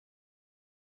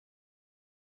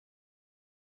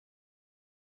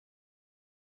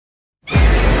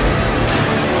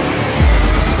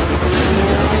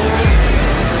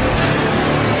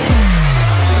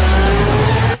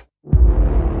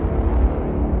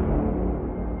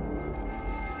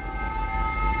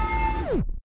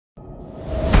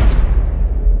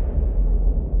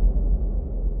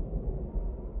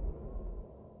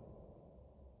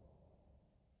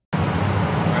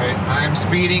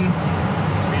Speeding.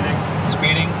 Speeding.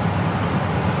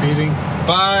 Speeding.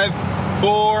 5,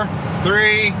 4,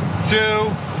 3, 2,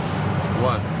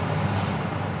 1.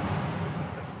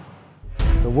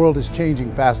 The world is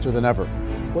changing faster than ever.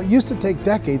 What used to take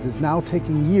decades is now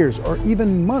taking years or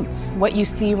even months. What you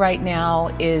see right now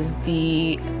is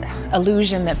the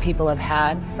illusion that people have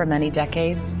had for many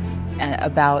decades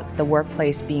about the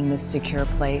workplace being this secure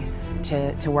place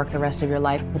to work the rest of your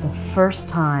life. For the first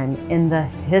time in the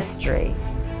history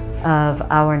of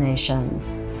our nation,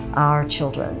 our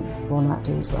children will not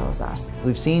do as well as us.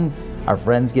 We've seen our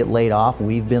friends get laid off,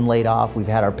 we've been laid off, we've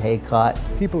had our pay cut.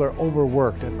 People are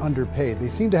overworked and underpaid. They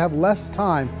seem to have less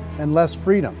time and less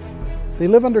freedom. They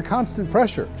live under constant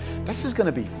pressure. This is going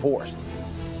to be forced.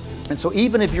 And so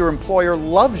even if your employer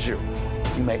loves you,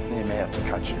 they may have to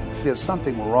cut you. There's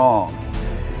something wrong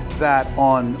that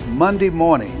on Monday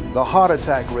morning, the heart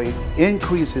attack rate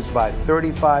increases by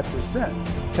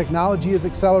 35%. Technology is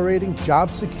accelerating,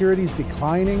 job security is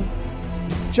declining.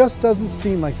 It just doesn't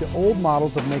seem like the old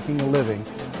models of making a living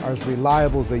are as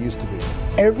reliable as they used to be.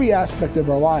 Every aspect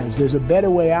of our lives, there's a better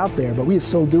way out there, but we're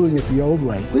still doing it the old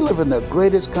way. We live in the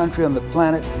greatest country on the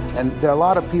planet, and there are a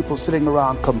lot of people sitting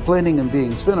around complaining and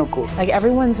being cynical. Like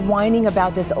everyone's whining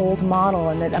about this old model,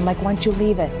 and I'm like, why don't you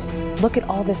leave it? Look at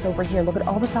all this over here. Look at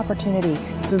all this opportunity.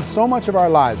 Since so much of our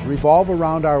lives revolve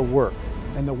around our work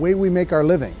and the way we make our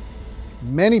living,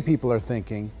 many people are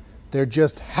thinking there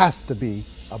just has to be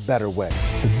a better way.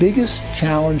 The biggest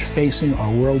challenge facing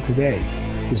our world today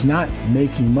is not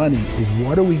making money, is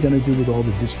what are we going to do with all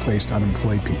the displaced,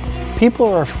 unemployed people? People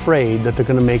are afraid that they're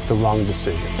going to make the wrong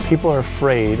decision. People are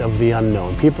afraid of the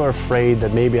unknown. People are afraid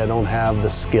that maybe I don't have the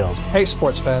skills. Hey,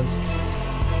 sports fans,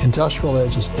 industrial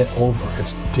age is over.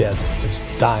 It's dead. It's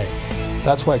dying.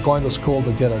 That's why going to school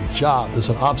to get a job is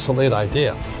an obsolete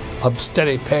idea. A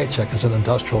steady paycheck is an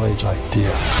industrial age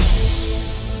idea.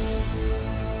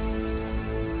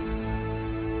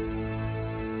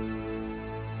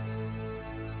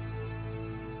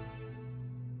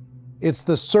 It's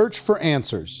the search for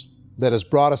answers that has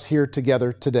brought us here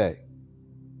together today.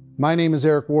 My name is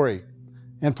Worre,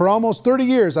 and for almost 30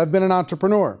 years I've been an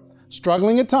entrepreneur,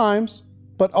 struggling at times,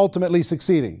 but ultimately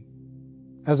succeeding.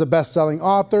 As a best-selling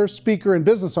author, speaker, and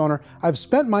business owner, I've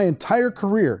spent my entire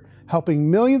career helping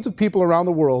millions of people around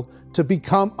the world to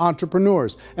become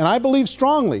entrepreneurs. And I believe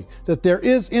strongly that there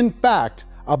is, in fact,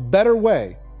 a better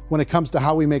way when it comes to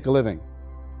how we make a living.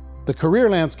 The career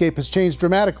landscape has changed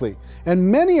dramatically,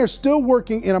 and many are still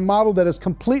working in a model that is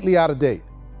completely out of date.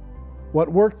 What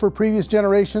worked for previous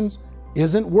generations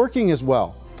isn't working as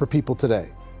well for people today.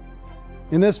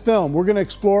 In this film, we're going to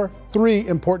explore 3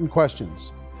 important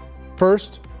questions.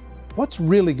 First, what's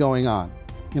really going on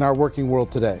in our working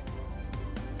world today?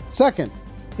 Second,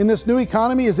 in this new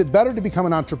economy, is it better to become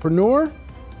an entrepreneur,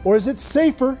 or is it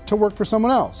safer to work for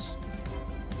someone else?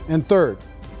 And third,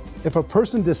 if a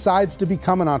person decides to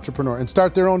become an entrepreneur and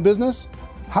start their own business,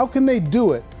 how can they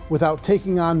do it without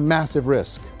taking on massive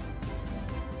risk?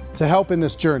 To help in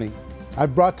this journey,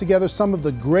 I've brought together some of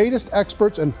the greatest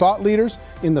experts and thought leaders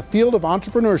in the field of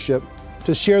entrepreneurship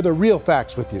to share the real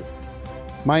facts with you.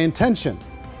 My intention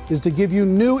is to give you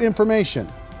new information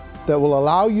that will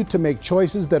allow you to make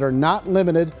choices that are not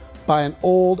limited by an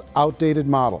old, outdated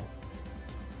model.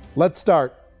 Let's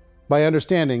start by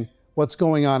understanding what's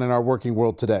going on in our working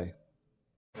world today.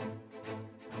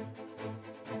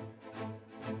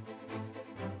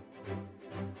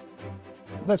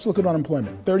 Let's look at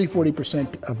unemployment.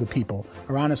 30–40% of the people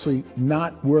are honestly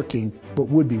not working, but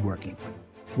would be working.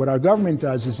 What our government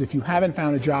does is if you haven't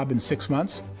found a job in 6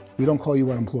 months, we don't call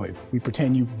you unemployed. We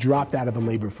pretend you dropped out of the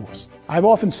labor force. I've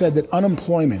often said that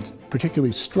unemployment,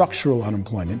 particularly structural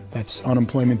unemployment, that's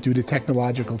unemployment due to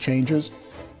technological changes,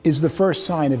 is the first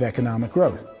sign of economic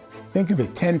growth. Think of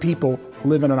it, 10 people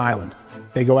live on an island.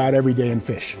 They go out every day and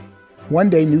fish. One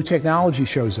day, new technology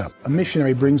shows up. A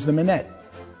missionary brings them a net.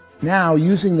 Now,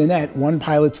 using the net, one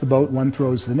pilots the boat, one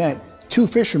throws the net. 2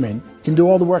 fishermen can do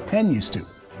all the work 10 used to.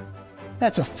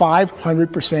 That's a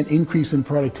 500% increase in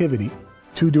productivity,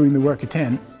 2 doing the work of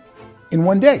 10, in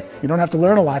one day. You don't have to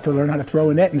learn a lot to learn how to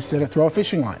throw a net instead of throw a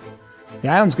fishing line. The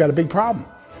island's got a big problem,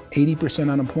 80%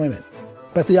 unemployment.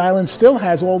 But the island still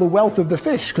has all the wealth of the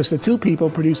fish because the 2 people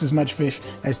produce as much fish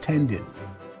as 10 did.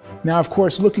 Now, of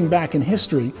course, looking back in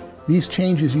history, these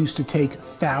changes used to take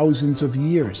thousands of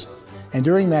years. And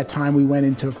during that time, we went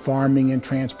into farming and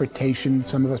transportation.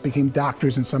 Some of us became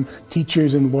doctors and some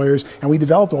teachers and lawyers, and we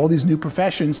developed all these new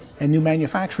professions and new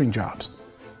manufacturing jobs.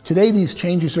 Today, these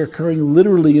changes are occurring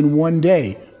literally in one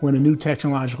day when a new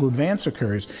technological advance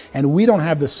occurs, and we don't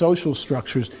have the social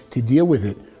structures to deal with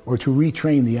it or to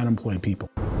retrain the unemployed people.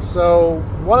 So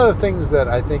one of the things that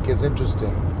I think is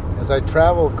interesting as I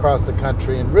travel across the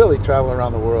country and really travel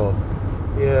around the world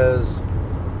is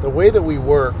the way that we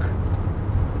work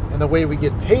and the way we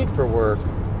get paid for work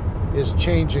is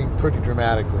changing pretty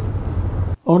dramatically.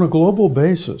 On a global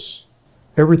basis,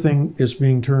 everything is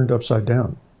being turned upside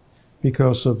down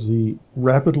because of the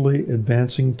rapidly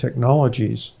advancing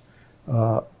technologies.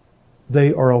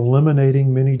 They are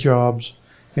eliminating many jobs,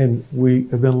 and we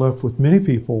have been left with many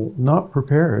people not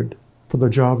prepared for the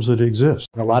jobs that exist.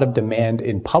 A lot of demand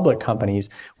in public companies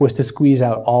was to squeeze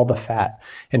out all the fat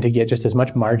and to get just as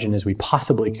much margin as we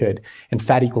possibly could, and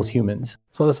fat equals humans.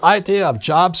 So this idea of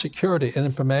job security and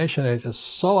information age is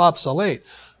so obsolete,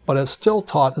 but it's still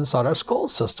taught inside our school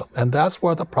system, and that's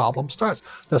where the problem starts.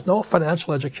 There's no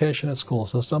financial education in the school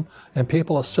system, and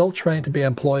people are still trained to be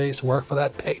employees who work for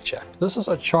that paycheck. This is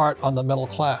a chart on the middle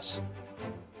class.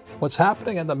 What's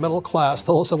happening in the middle class,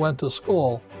 those that went to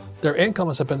school, their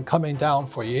incomes have been coming down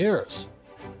for years.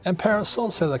 And parents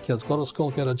still say to their kids, go to school,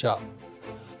 get a job.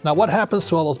 Now what happens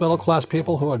to all those middle class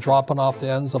people who are dropping off the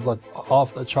ends of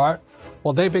the chart?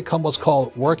 Well, they become what's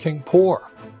called working poor.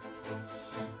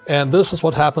 And this is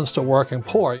what happens to working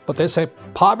poor. But they say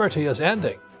poverty is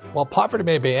ending. Well, poverty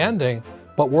may be ending,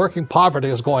 but working poverty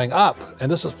is going up.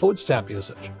 And this is food stamp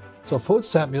usage. So food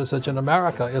stamp usage in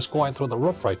America is going through the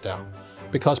roof right now,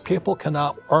 because people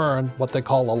cannot earn what they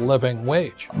call a living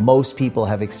wage. Most people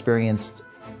have experienced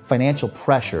financial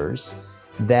pressures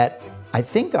that I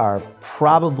think are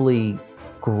probably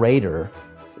greater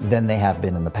than they have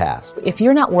been in the past. If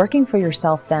you're not working for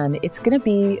yourself, then it's going to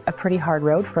be a pretty hard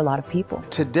road for a lot of people.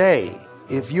 Today,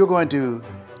 if you're going to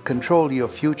control your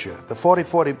future, the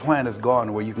 40-40 plan is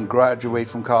gone, where you can graduate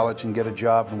from college and get a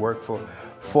job and work for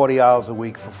 40 hours a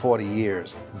week for 40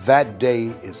 years. That day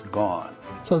is gone.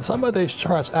 So some of these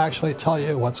charts actually tell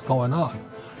you what's going on.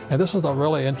 And this is a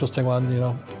really interesting one, you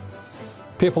know.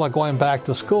 People are going back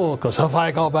to school because if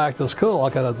I go back to school, I'll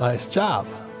get a nice job.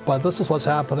 But this is what's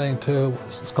happening to,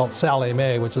 it's called Sallie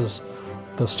Mae, which is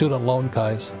the student loan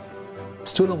guys.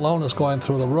 Student loan is going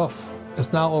through the roof.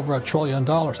 It's now over $1 trillion,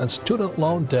 and student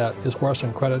loan debt is worse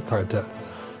than credit card debt.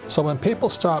 So when people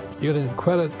stopped using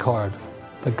credit card,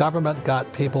 the government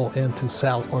got people into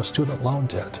student loan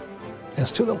debt. And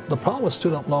the problem with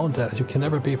student loan debt is you can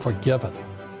never be forgiven.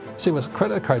 See, with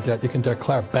credit card debt, you can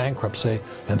declare bankruptcy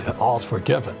and all's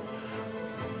forgiven.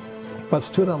 But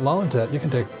student loan debt, you can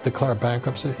declare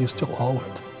bankruptcy, you still owe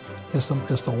it.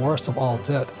 It's the worst of all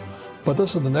debt. But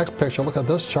this is the next picture. Look at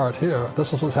this chart here.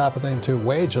 This is what's happening to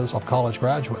wages of college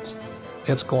graduates.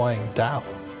 It's going down.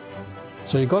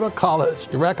 So you go to college,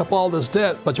 you rack up all this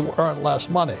debt, but you earn less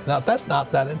money. Now, that's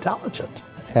not that intelligent.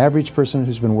 Average person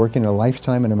who's been working a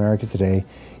lifetime in America today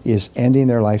is ending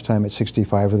their lifetime at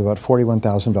 65 with about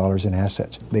 $41,000 in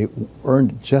assets. They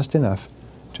earned just enough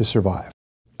to survive.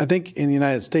 I think in the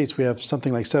United States we have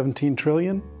something like 17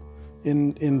 trillion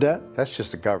in debt. That's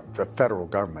just the federal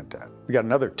government debt. We got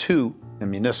another 2 in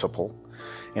municipal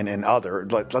and in other,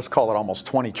 let's call it almost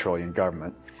 20 trillion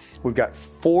government. We've got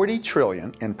 40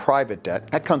 trillion in private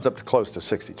debt. That comes up to close to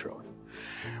 60 trillion.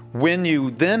 When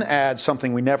you then add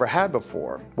something we never had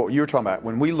before, what you were talking about,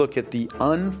 when we look at the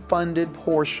unfunded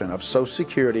portion of Social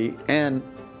Security and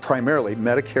primarily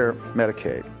Medicare,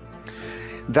 Medicaid,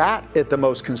 that at the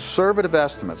most conservative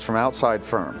estimates from outside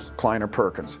firms, Kleiner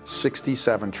Perkins,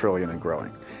 67 trillion and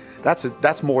growing.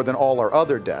 That's more than all our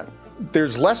other debt.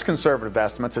 There's less conservative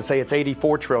estimates that say it's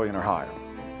 84 trillion or higher.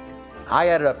 I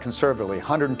added up conservatively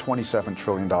 $127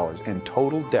 trillion in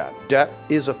total debt. Debt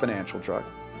is a financial drug.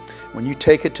 When you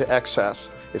take it to excess,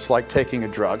 it's like taking a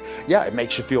drug. Yeah, it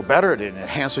makes you feel better, it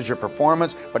enhances your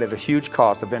performance, but at a huge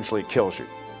cost, eventually it kills you.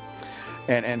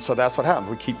 And so that's what happens.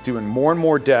 We keep doing more and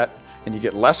more debt, and you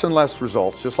get less and less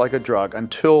results, just like a drug,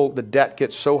 until the debt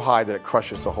gets so high that it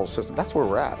crushes the whole system. That's where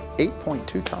we're at,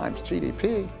 8.2 times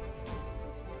GDP.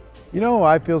 You know who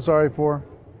I feel sorry for?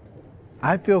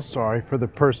 I feel sorry for the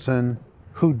person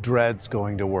who dreads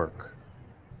going to work,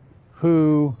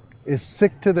 who is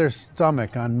sick to their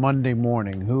stomach on Monday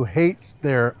morning, who hates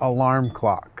their alarm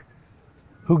clock,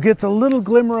 who gets a little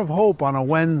glimmer of hope on a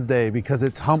Wednesday because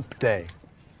it's hump day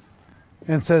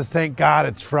and says, thank God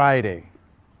it's Friday.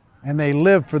 And they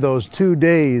live for those 2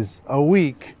 days a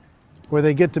week where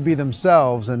they get to be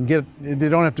themselves and they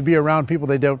don't have to be around people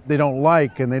they don't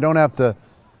like, and they don't have to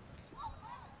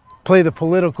play the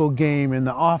political game in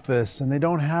the office, and they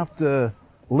don't have to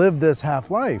live this half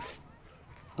life.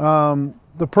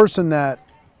 The person that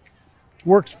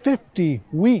works 50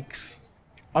 weeks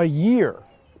a year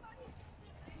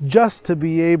just to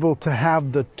be able to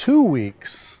have the 2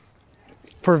 weeks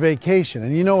for vacation.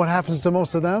 And you know what happens to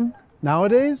most of them?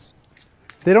 Nowadays,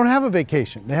 they don't have a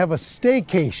vacation. They have a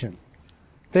staycation.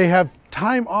 They have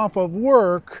time off of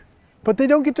work, but they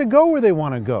don't get to go where they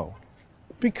want to go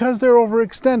because they're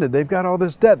overextended. They've got all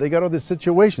this debt. They got all this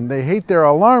situation. They hate their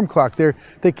alarm clock.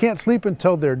 They can't sleep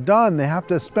until they're done. They have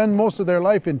to spend most of their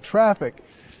life in traffic.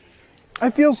 I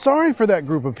feel sorry for that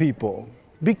group of people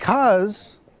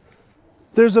because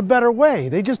there's a better way.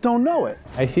 They just don't know it.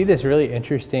 I see this really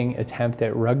interesting attempt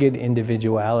at rugged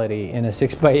individuality in a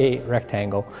 6x8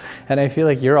 rectangle. And I feel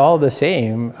like you're all the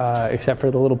same, except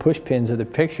for the little push pins of the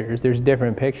pictures. There's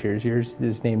different pictures. Yours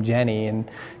is named Jenny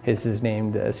and his is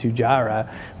named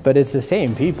Sujara, but it's the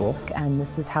same people. And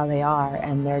this is how they are,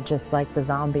 and they're just like the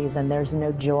zombies, and there's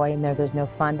no joy in there, there's no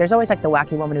fun. There's always like the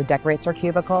wacky woman who decorates her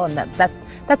cubicle, and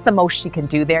that's the most she can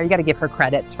do there. You got to give her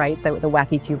credits, right? The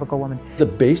wacky cubicle woman. The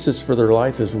basis for their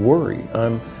life is worry.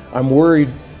 I'm worried,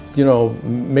 you know,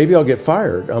 maybe I'll get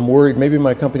fired. I'm worried maybe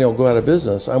my company will go out of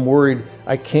business. I'm worried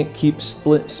I can't keep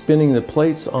spinning the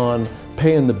plates on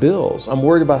paying the bills. I'm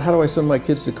worried about how do I send my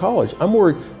kids to college. I'm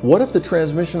worried, what if the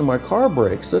transmission of my car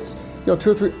breaks? That's, you know, 2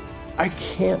 or 3, I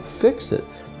can't fix it.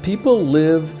 People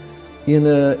live in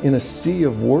a sea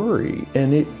of worry,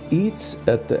 and it eats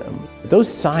at them.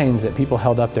 Those signs that people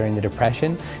held up during the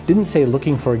Depression didn't say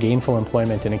looking for gainful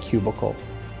employment in a cubicle.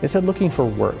 It said looking for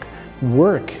work.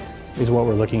 Work is what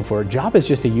we're looking for. Job is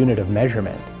just a unit of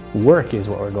measurement. Work is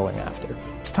what we're going after.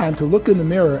 It's time to look in the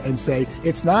mirror and say,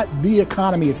 it's not the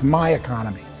economy, it's my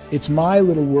economy. It's my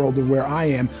little world of where I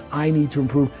am. I need to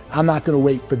improve. I'm not going to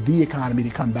wait for the economy to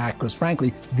come back because,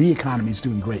 frankly, the economy is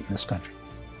doing great in this country.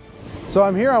 So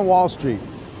I'm here on Wall Street,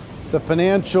 the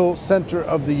financial center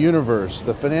of the universe,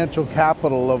 the financial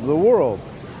capital of the world.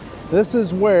 This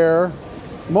is where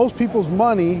most people's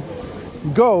money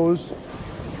goes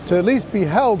to at least be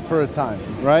held for a time,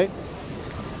 right?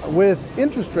 With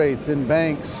interest rates in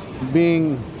banks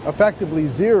being effectively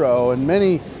zero, and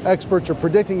many experts are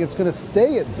predicting it's going to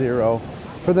stay at zero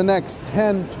for the next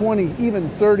 10, 20, even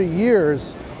 30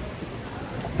 years,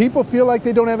 people feel like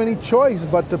they don't have any choice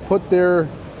but to put their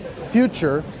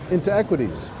future into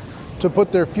equities, to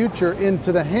put their future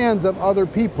into the hands of other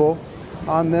people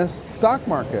on this stock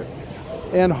market,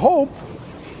 and hope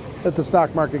that the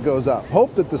stock market goes up,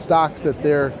 hope that the stocks that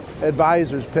their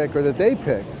advisors pick or that they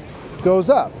pick goes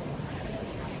up.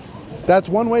 That's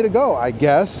one way to go, I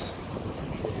guess.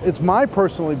 It's my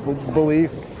personal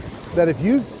belief that if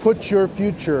you put your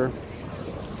future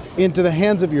into the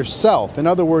hands of yourself, in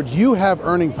other words, you have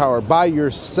earning power by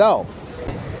yourself,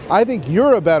 I think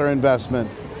you're a better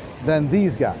investment than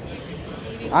these guys.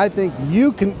 I think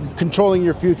you controlling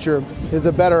your future is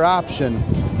a better option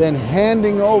than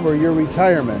handing over your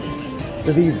retirement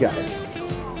to these guys.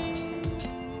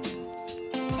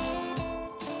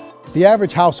 The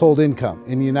average household income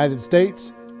in the United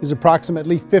States is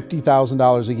approximately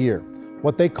 $50,000 a year,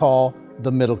 what they call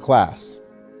the middle class.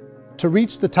 To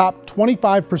reach the top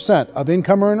 25% of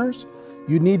income earners,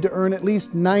 you'd need to earn at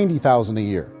least $90,000 a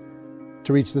year.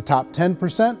 To reach the top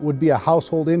 10% would be a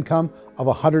household income of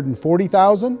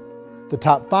 $140,000, the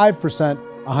top 5%,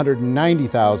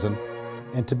 $190,000,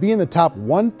 and to be in the top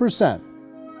 1%,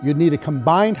 you'd need a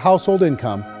combined household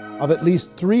income of at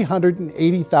least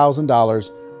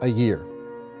 $380,000 a year.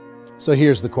 So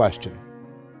here's the question.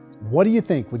 What do you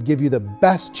think would give you the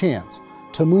best chance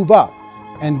to move up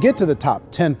and get to the top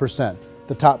 10%,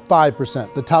 the top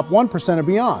 5%, the top 1% or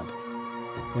beyond?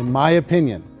 In my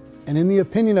opinion, and in the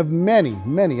opinion of many,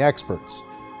 many experts,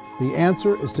 the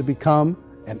answer is to become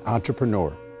an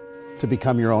entrepreneur, to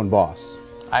become your own boss.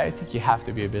 I think you have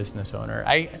to be a business owner.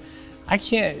 I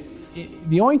can't,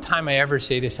 the only time I ever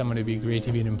say to someone it'd be great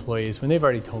to be an employee is when they've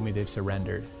already told me they've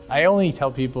surrendered. I only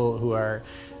tell people who are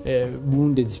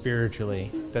wounded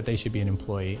spiritually that they should be an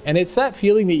employee. And it's that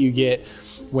feeling that you get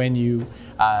when you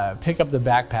pick up the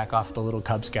backpack off the little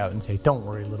Cub Scout and say, "Don't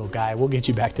worry, little guy, we'll get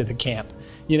you back to the camp."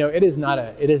 You know, it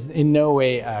is in no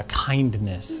way a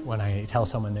kindness when I tell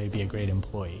someone they'd be a great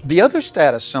employee. The other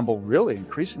status symbol really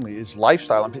increasingly is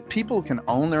lifestyle. I mean, people can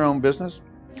own their own business,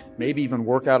 maybe even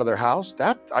work out of their house.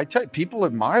 That, I tell you, people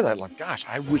admire that, like, gosh,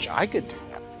 I wish I could do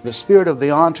that. The spirit of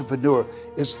the entrepreneur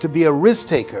is to be a risk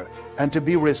taker and to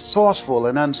be resourceful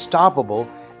and unstoppable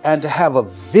and to have a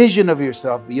vision of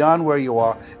yourself beyond where you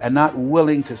are and not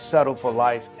willing to settle for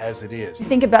life as it is.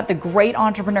 Think about the great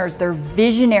entrepreneurs. They're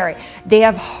visionary. They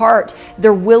have heart.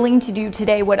 They're willing to do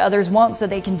today what others won't so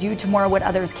they can do tomorrow what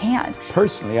others can't.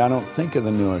 Personally, I don't think of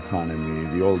the new economy,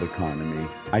 the old economy.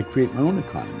 I create my own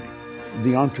economy.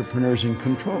 The entrepreneur's in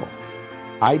control.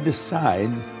 I decide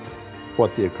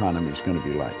what the economy is going to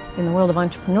be like. In the world of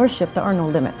entrepreneurship, there are no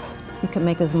limits. You can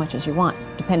make as much as you want,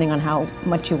 depending on how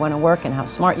much you want to work and how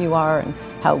smart you are and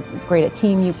how great a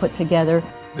team you put together.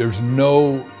 There's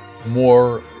no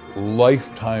more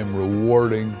lifetime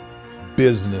rewarding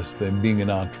business than being an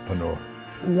entrepreneur.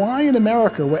 Why in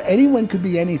America, where anyone could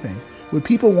be anything, would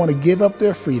people want to give up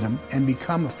their freedom and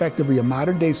become effectively a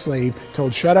modern-day slave,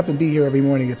 told shut up and be here every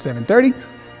morning at 7:30,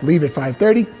 leave at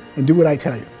 5:30, and do what I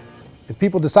tell you? If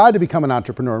people decide to become an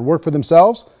entrepreneur and work for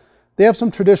themselves, they have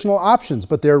some traditional options,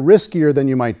 but they're riskier than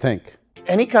you might think.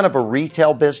 Any kind of a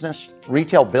retail business,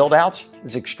 retail build-outs,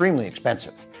 is extremely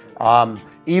expensive.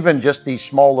 Even just these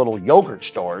small little yogurt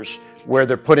stores where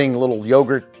they're putting little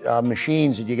yogurt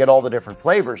machines and you get all the different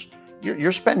flavors,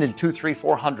 you're spending $200,000,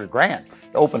 $300,000, $400,000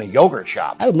 to open a yogurt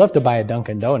shop. I would love to buy a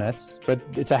Dunkin' Donuts, but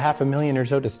it's $500,000 or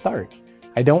so to start.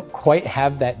 I don't quite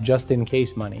have that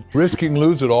just-in-case money. Risk you can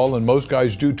lose it all, and most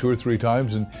guys do 2 or 3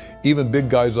 times, and even big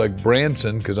guys like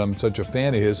Branson, because I'm such a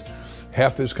fan of his,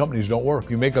 half his companies don't work.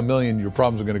 If you make $1 million, your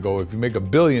problems are going to go. If you make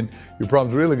 $1 billion, your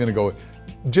problems are really going to go.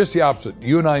 Just the opposite.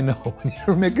 You and I know when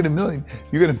you're making $1 million,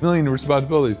 you got $1 million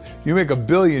responsibilities. You make $1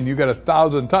 billion, you got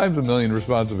 1,000 times $1 million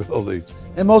responsibilities.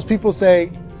 And most people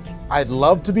say, I'd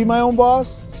love to be my own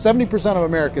boss. 70% of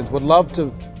Americans would love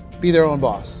to be their own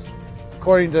boss,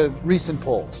 according to recent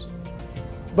polls.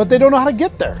 But they don't know how to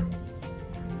get there.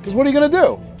 Because what are you going to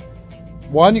do?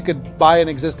 One, you could buy an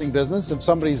existing business. If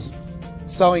somebody's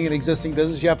selling an existing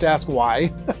business, you have to ask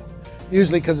why.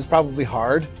 Usually because it's probably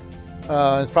hard.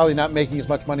 It's probably not making as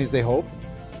much money as they hope.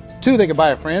 2, they could buy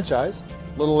a franchise.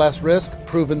 A little less risk,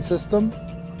 proven system,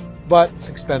 but it's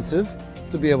expensive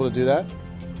to be able to do that.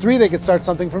 3, they could start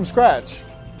something from scratch.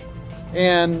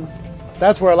 And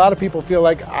that's where a lot of people feel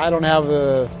like, I don't have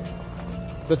the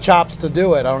chops to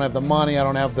do it. I don't have the money. I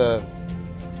don't have the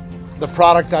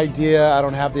product idea. I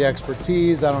don't have the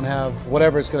expertise. I don't have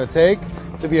whatever it's going to take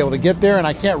to be able to get there, and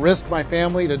I can't risk my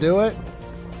family to do it.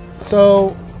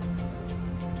 So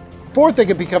 4th, they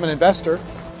could become an investor.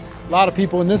 A lot of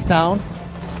people in this town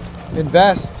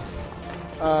invest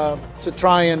to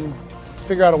try and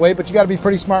figure out a way, but you got to be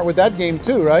pretty smart with that game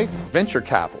too, right? Venture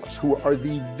capitalists, who are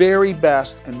the very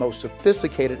best and most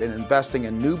sophisticated in investing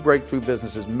in new breakthrough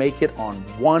businesses, make it on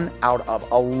 1 out of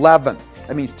 11.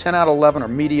 That means 10 out of 11 are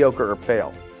mediocre or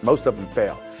fail. Most of them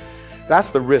fail.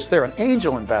 That's the risk there. An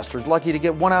angel investor is lucky to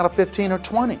get 1 out of 15 or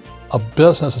 20. A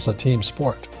business is a team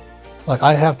sport. Like,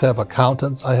 I have to have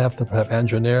accountants, I have to have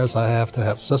engineers, I have to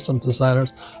have system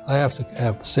designers, I have to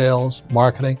have sales,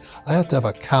 marketing, I have to have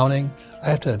accounting,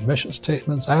 I have to have mission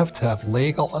statements, I have to have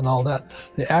legal and all that.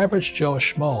 The average Joe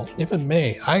Schmo, even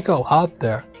me, I go out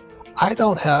there, I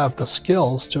don't have the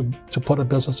skills to put a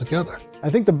business together.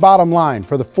 I think the bottom line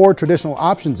for the 4 traditional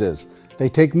options is they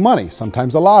take money,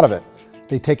 sometimes a lot of it.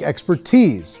 They take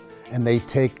expertise, and they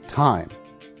take time.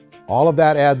 All of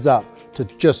that adds up to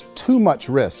just too much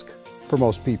risk for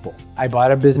most people. I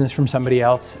bought a business from somebody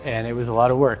else and it was a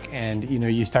lot of work. And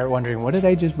you start wondering, what did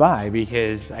I just buy?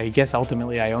 Because I guess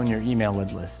ultimately I own your email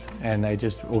list and I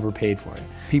just overpaid for it.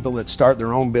 People that start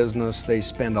their own business, they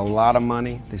spend a lot of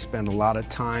money, they spend a lot of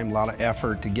time, a lot of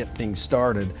effort to get things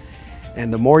started.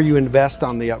 And the more you invest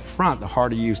on the upfront, the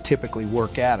harder you typically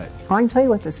work at it. Well, I can tell you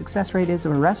what the success rate is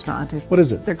of a restaurant. What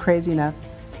is it? They're crazy enough.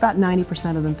 About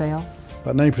 90% of them fail.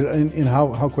 About 90%, in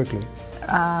how quickly?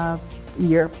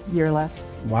 Year or less.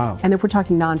 Wow. And if we're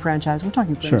talking non-franchise, we're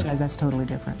talking franchise, Sure. That's totally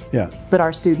different. Yeah. But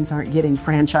our students aren't getting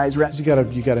franchise restaurants.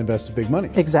 You got to invest big money.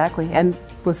 Exactly. And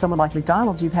with someone like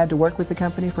McDonald's, you've had to work with the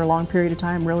company for a long period of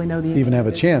time, really know the To even have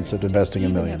a business. chance at investing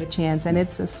 $1 million. Have a chance, and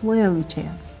it's a slim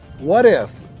chance. What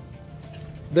if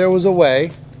there was a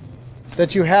way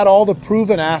that you had all the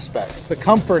proven aspects, the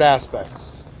comfort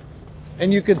aspects,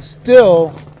 and you could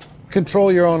still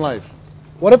control your own life?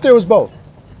 What if there was both?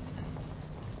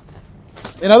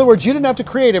 In other words, you didn't have to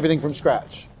create everything from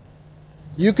scratch.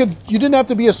 You didn't have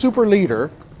to be a super leader.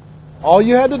 All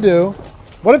you had to do,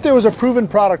 what if there was a proven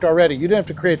product already? You didn't have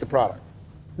to create the product.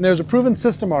 And there's a proven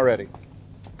system already,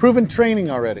 proven training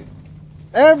already.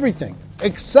 Everything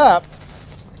except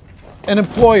an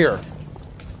employer.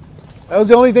 That was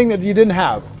the only thing that you didn't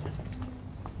have.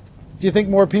 Do you think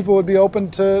more people would be open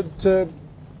to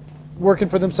working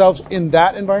for themselves in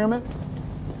that environment?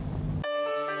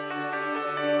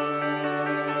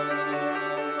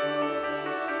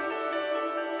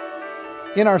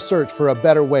 In our search for a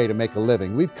better way to make a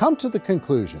living, we've come to the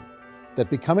conclusion that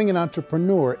becoming an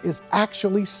entrepreneur is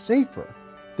actually safer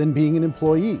than being an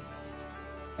employee.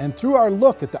 And through our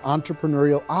look at the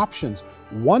entrepreneurial options,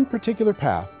 one particular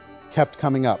path kept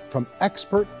coming up from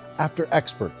expert after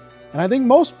expert. And I think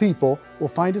most people will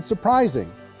find it surprising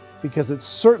because it's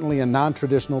certainly a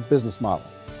non-traditional business model.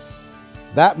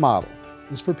 That model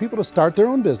is for people to start their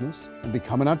own business and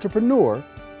become an entrepreneur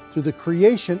through the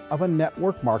creation of a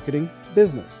network marketing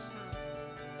business.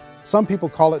 Some people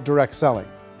call it direct selling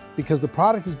because the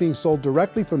product is being sold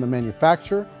directly from the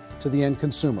manufacturer to the end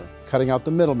consumer, cutting out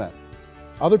the middlemen.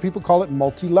 Other people call it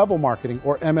multi-level marketing,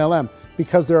 or MLM,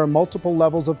 because there are multiple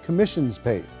levels of commissions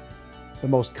paid. The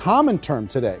most common term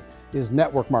today is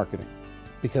network marketing,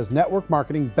 because network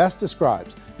marketing best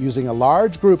describes using a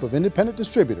large group of independent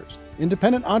distributors,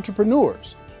 independent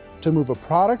entrepreneurs, to move a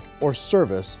product or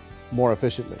service more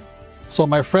efficiently. So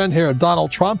my friend here,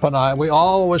 Donald Trump, and I, we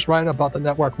always write about the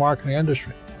network marketing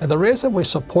industry. And the reason we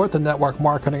support the network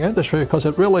marketing industry is because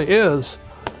it really is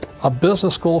a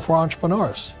business school for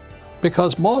entrepreneurs.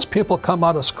 Because most people come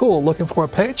out of school looking for a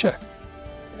paycheck.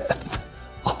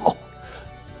 Oh,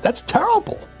 that's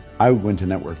terrible. I went to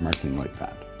network marketing like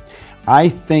that. I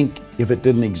think if it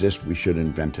didn't exist, we should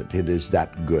invent it. It is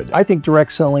that good. I think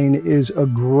direct selling is a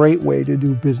great way to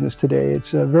do business today.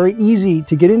 It's very easy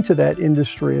to get into that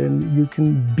industry, and you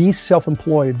can be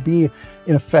self-employed, be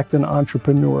in effect an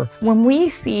entrepreneur. When we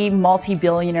see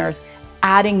multi-billionaires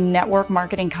adding network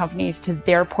marketing companies to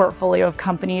their portfolio of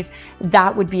companies,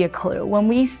 that would be a clue. When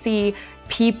we see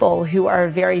people who are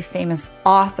very famous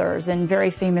authors and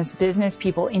very famous business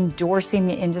people endorsing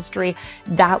the industry,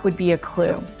 that would be a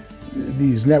clue.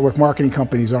 These network marketing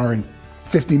companies aren't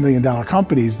 $50 million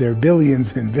companies, they're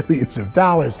billions and billions of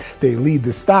dollars. They lead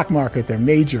the stock market, they're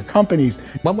major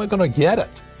companies. When we're going to get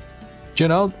it? You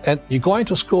know, and you're going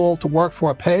to school to work for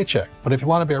a paycheck, but if you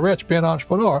want to be rich, be an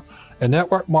entrepreneur, and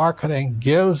network marketing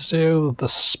gives you the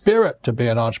spirit to be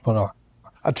an entrepreneur.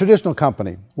 A traditional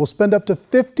company will spend up to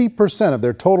 50% of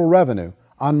their total revenue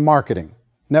on marketing.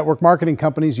 Network marketing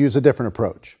companies use a different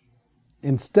approach.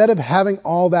 Instead of having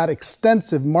all that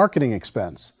extensive marketing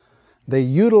expense, they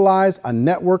utilize a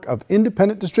network of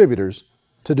independent distributors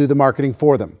to do the marketing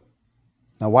for them.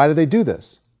 Now, why do they do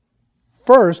this?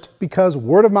 First, because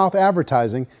word-of-mouth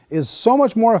advertising is so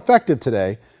much more effective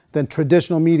today than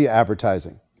traditional media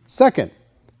advertising. Second,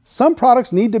 some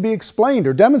products need to be explained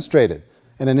or demonstrated,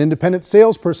 and an independent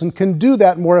salesperson can do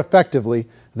that more effectively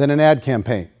than an ad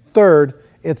campaign. Third,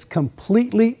 it's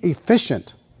completely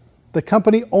efficient. The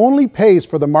company only pays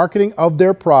for the marketing of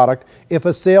their product if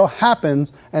a sale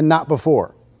happens and not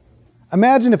before.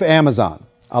 Imagine if Amazon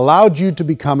allowed you to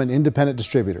become an independent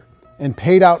distributor and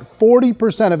paid out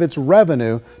 40% of its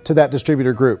revenue to that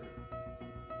distributor group.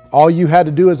 All you had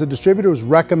to do as a distributor was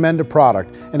recommend a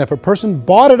product, and if a person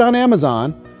bought it on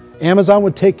Amazon, Amazon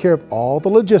would take care of all the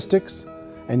logistics,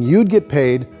 and you'd get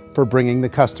paid for bringing the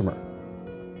customer.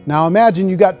 Now imagine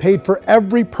you got paid for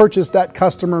every purchase that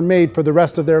customer made for the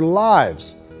rest of their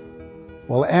lives.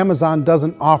 Well, Amazon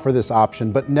doesn't offer this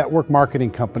option, but network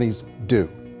marketing companies do.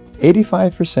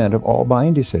 85% of all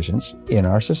buying decisions in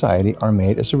our society are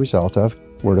made as a result of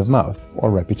word of mouth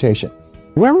or reputation.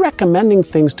 We're recommending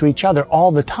things to each other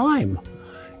all the time.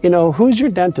 You know, who's your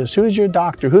dentist? Who's your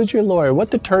doctor? Who's your lawyer? What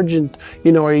detergent,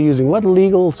 are you using? What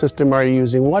legal system are you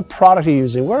using? What product are you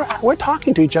using? We're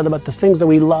talking to each other about the things that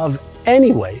we love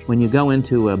anyway. When you go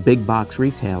into a big box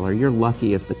retailer, you're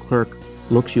lucky if the clerk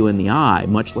looks you in the eye,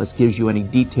 much less gives you any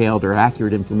detailed or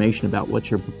accurate information about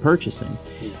what you're purchasing.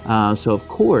 So of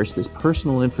course, this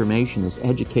personal information, this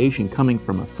education coming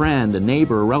from a friend, a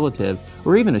neighbor, a relative,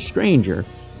 or even a stranger,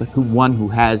 but one who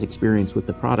has experience with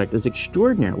the product is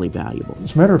extraordinarily valuable.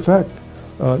 As a matter of fact,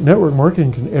 network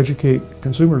marketing can educate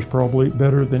consumers probably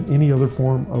better than any other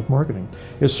form of marketing.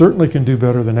 It certainly can do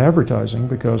better than advertising,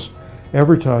 because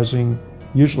advertising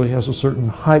usually has a certain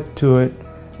hype to it,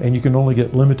 and you can only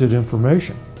get limited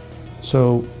information.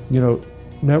 So,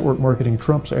 network marketing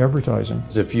trumps advertising.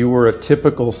 If you were a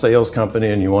typical sales company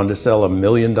and you wanted to sell $1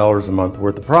 million a month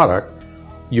worth of product,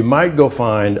 you might go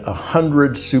find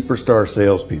 100 superstar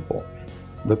salespeople.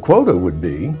 The quota would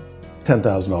be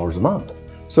 $10,000 a month.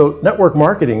 So network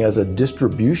marketing as a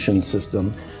distribution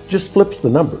system just flips the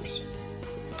numbers.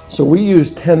 So we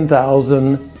use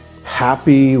 10,000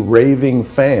 happy, raving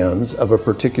fans of a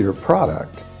particular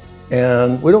product,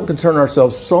 and we don't concern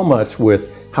ourselves so much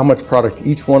with how much product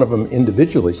each one of them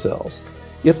individually sells.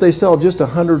 If they sell just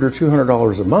 $100 or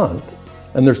 $200 a month,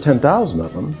 and there's 10,000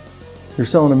 of them, you're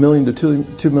selling $1 million to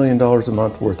 $2 million a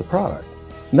month worth of product.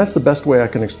 And that's the best way I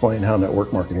can explain how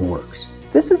network marketing works.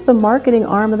 This is the marketing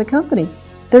arm of the company.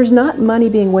 There's not money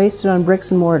being wasted on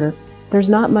bricks and mortar. There's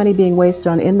not money being wasted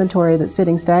on inventory that's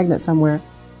sitting stagnant somewhere.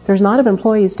 There's not of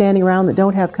employees standing around that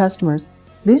don't have customers.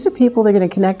 These are people that are going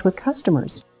to connect with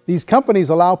customers. These companies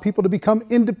allow people to become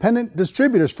independent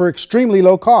distributors for extremely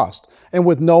low cost and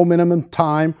with no minimum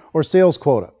time or sales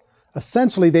quota.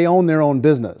 Essentially, they own their own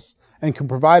business and can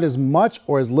provide as much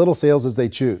or as little sales as they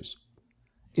choose.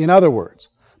 In other words,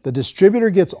 the distributor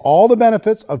gets all the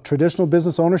benefits of traditional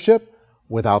business ownership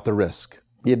without the risk.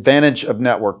 The advantage of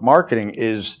network marketing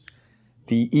is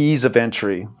the ease of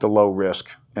entry, the low risk,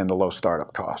 and the low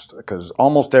startup cost, because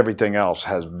almost everything else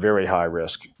has very high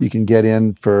risk. You can get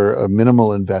in for a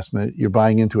minimal investment. You're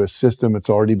buying into a system that's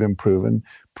already been proven,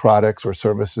 products or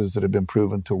services that have been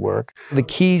proven to work. The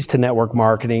keys to network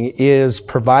marketing is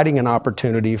providing an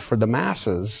opportunity for the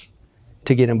masses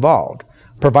to get involved,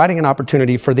 providing an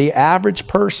opportunity for the average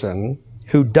person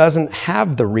who doesn't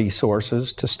have the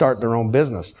resources to start their own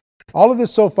business. All of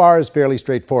this so far is fairly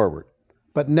straightforward,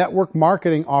 but network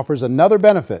marketing offers another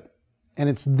benefit. And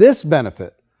it's this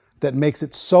benefit that makes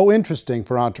it so interesting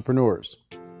for entrepreneurs.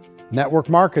 Network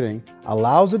marketing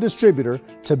allows a distributor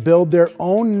to build their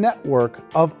own network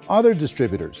of other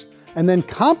distributors and then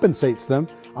compensates them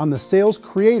on the sales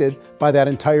created by that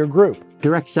entire group.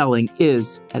 Direct selling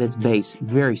is, at its base,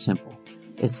 very simple.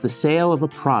 It's the sale of a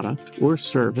product or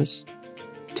service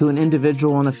to an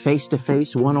individual on a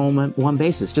face-to-face, one-on-one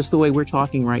basis, just the way we're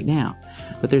talking right now.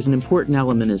 But there's an important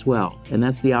element as well, and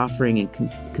that's the offering in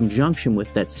conjunction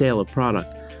with that sale of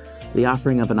product, the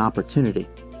offering of an opportunity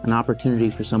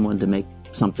for someone to make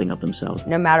something of themselves.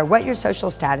 No matter what your social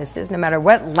status is, no matter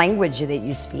what language that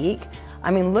you speak,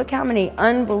 I mean, look how many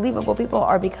unbelievable people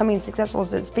are becoming successful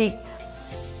that speak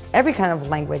every kind of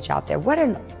language out there. What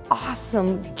an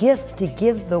awesome gift to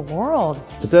give the world.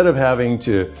 Instead of having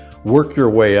to work your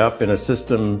way up in a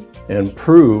system and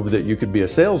prove that you could be a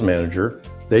sales manager,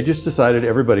 they just decided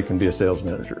everybody can be a sales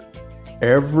manager.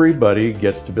 Everybody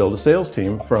gets to build a sales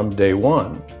team from day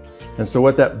one. And so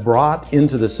what that brought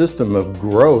into the system of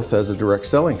growth as a direct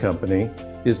selling company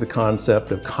is the concept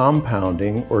of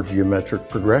compounding or geometric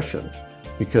progression.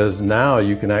 Because now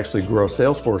you can actually grow a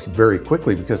sales force very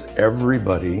quickly because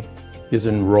everybody is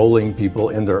enrolling people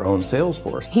in their own sales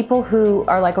force. People who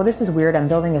are like, oh, this is weird, I'm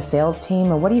building a sales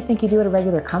team, or what do you think you do at a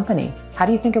regular company? How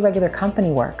do you think a regular company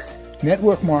works?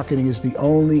 Network marketing is the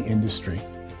only industry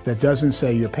that doesn't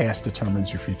say your past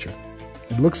determines your future.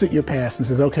 It looks at your past and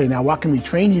says, okay, now what can we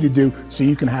train you to do so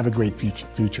you can have a great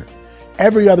future?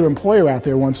 Every other employer out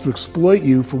there wants to exploit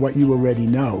you for what you already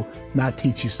know, not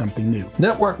teach you something new.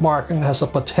 Network marketing has the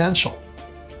potential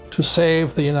to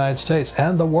save the United States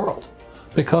and the world,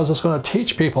 because it's going to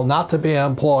teach people not to be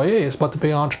employees, but to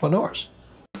be entrepreneurs.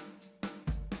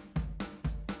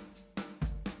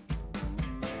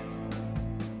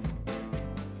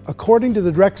 According to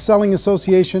the Direct Selling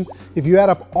Association, if you add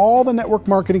up all the network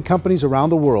marketing companies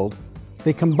around the world,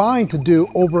 they combine to do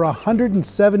over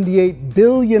 $178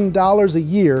 billion a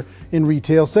year in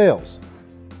retail sales.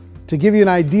 To give you an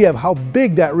idea of how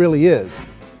big that really is,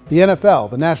 the NFL,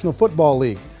 the National Football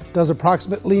League, does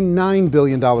approximately $9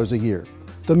 billion a year.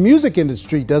 The music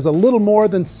industry does a little more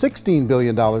than $16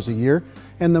 billion a year,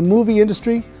 and the movie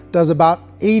industry does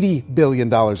about $80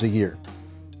 billion a year.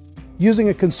 Using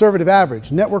a conservative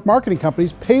average, network marketing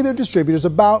companies pay their distributors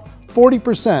about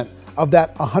 40% of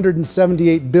that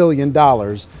 $178 billion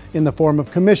in the form of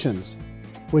commissions,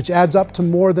 which adds up to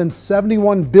more than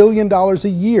 $71 billion a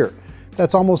year.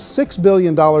 That's almost $6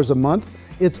 billion a month.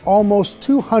 It's almost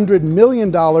 $200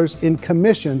 million in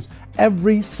commissions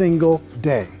every single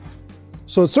day.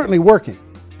 So it's certainly working,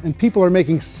 and people are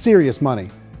making serious money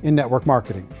in network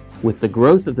marketing. With the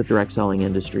growth of the direct selling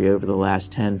industry over the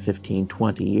last 10, 15,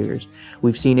 20 years,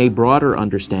 we've seen a broader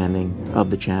understanding of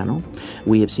the channel.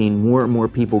 We have seen more and more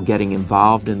people getting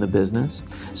involved in the business,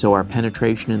 so our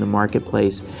penetration in the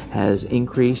marketplace has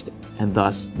increased, and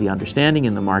thus the understanding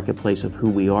in the marketplace of who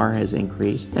we are has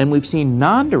increased. And we've seen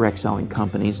non-direct selling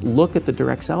companies look at the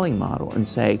direct selling model and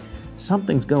say,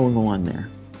 something's going on there.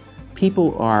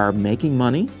 People are making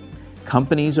money,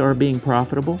 companies are being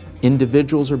profitable,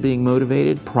 individuals are being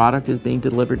motivated, product is being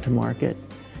delivered to market.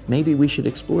 Maybe we should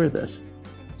explore this.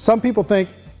 Some people think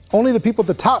only the people at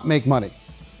the top make money.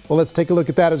 Well, let's take a look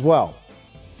at that as well.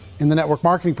 In the network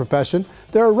marketing profession,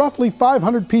 there are roughly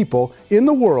 500 people in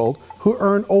the world who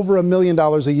earn over $1 million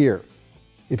a year.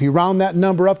 If you round that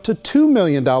number up to $2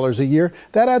 million a year,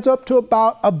 that adds up to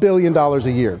about $1 billion a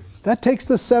year. That takes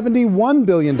the $71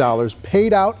 billion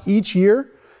paid out each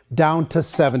year down to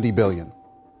 $70 billion.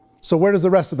 So where does the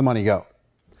rest of the money go?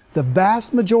 The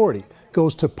vast majority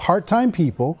goes to part-time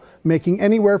people making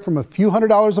anywhere from a few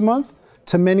 $100s a month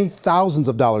to many thousands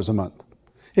of dollars a month.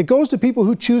 It goes to people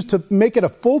who choose to make it a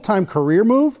full-time career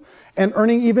move and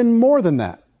earning even more than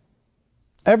that.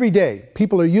 Every day,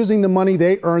 people are using the money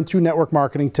they earn through network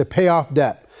marketing to pay off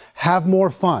debt, have more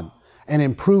fun, and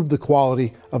improve the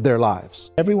quality of their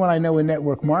lives. Everyone I know in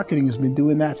network marketing has been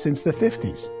doing that since the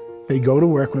 50s. They go to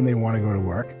work when they want to go to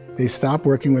work. They stop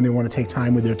working when they want to take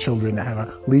time with their children to have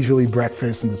a leisurely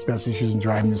breakfast and discuss issues and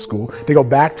drive them to school. They go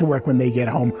back to work when they get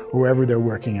home, wherever they're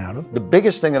working out of. The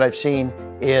biggest thing that I've seen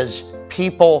is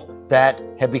people that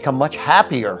have become much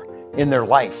happier in their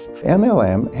life.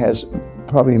 MLM has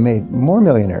probably made more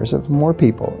millionaires of more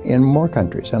people in more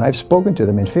countries, and I've spoken to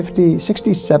them in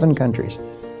 67 countries,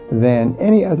 than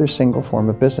any other single form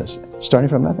of business, starting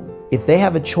from nothing. If they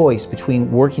have a choice between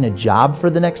working a job for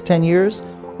the next 10 years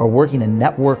or working a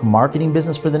network marketing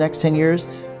business for the next 10 years,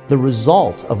 the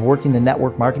result of working the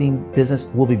network marketing business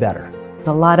will be better.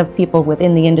 A lot of people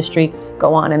within the industry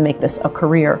go on and make this a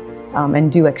career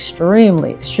and do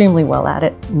extremely well at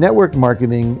it. Network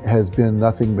marketing has been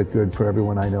nothing but good for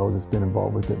everyone I know that's been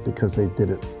involved with it because they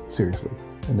did it seriously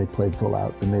and they played full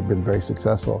out and they've been very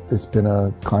successful. It's been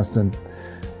a constant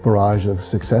barrage of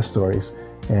success stories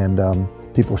and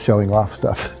people showing off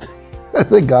stuff that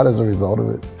they got as a result of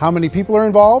it. How many people are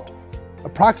involved?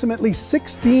 Approximately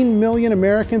 16 million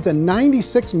Americans and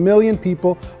 96 million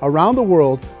people around the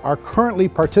world are currently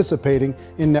participating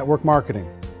in network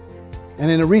marketing. And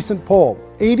in a recent poll,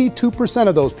 82%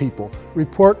 of those people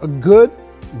report a good,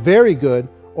 very good,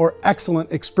 or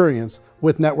excellent experience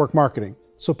with network marketing.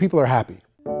 So people are happy.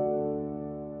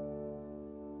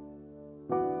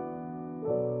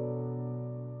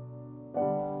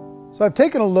 So I've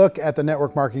taken a look at the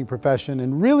network marketing profession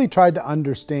and really tried to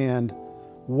understand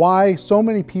why so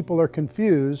many people are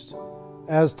confused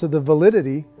as to the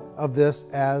validity of this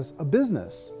as a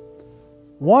business.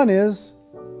 One is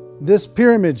this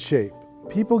pyramid shape.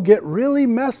 People get really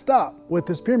messed up with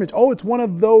this pyramid. Oh, it's one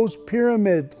of those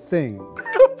pyramid things.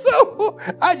 So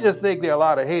I just think there are a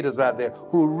lot of haters out there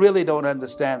who really don't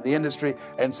understand the industry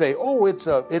and say, oh, it's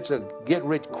a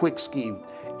get-rich-quick scheme.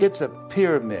 It's a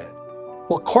pyramid.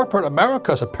 Well, corporate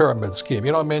America is a pyramid scheme.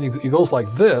 You know what I mean? It goes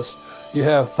like this. You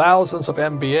have thousands of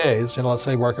MBAs, let's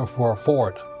say working for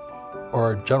Ford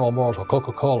or General Motors or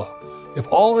Coca-Cola.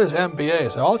 If all these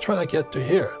MBAs are all trying to get to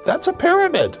here, that's a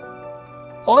pyramid.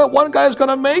 Only one guy's going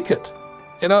to make it.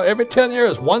 Every 10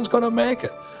 years, one's going to make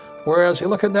it. Whereas you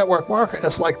look at network marketing,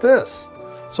 it's like this.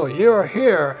 So you're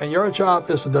here, and your job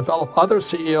is to develop other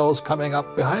CEOs coming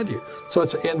up behind you. So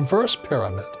it's an inverse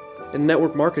pyramid. In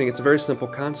network marketing, it's a very simple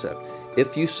concept.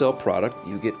 If you sell product,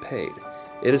 you get paid.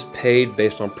 It is paid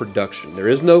based on production. There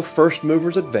is no first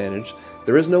mover's advantage.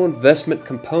 There is no investment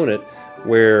component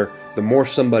where the more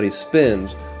somebody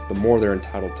spends, the more they're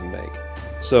entitled to make.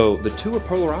 So the two are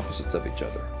polar opposites of each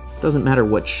other. It doesn't matter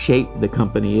what shape the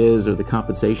company is or the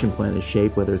compensation plan is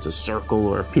shaped, whether it's a circle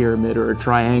or a pyramid or a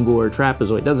triangle or a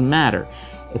trapezoid, it doesn't matter.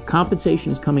 If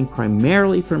compensation is coming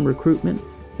primarily from recruitment,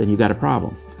 then you've got a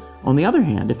problem. On the other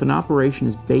hand, if an operation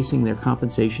is basing their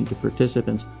compensation to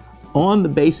participants on the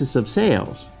basis of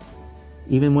sales,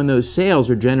 even when those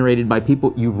sales are generated by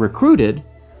people you've recruited,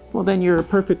 well, then you're a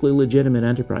perfectly legitimate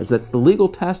enterprise. That's the legal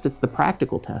test, it's the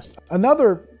practical test.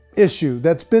 Another issue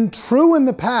that's been true in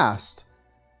the past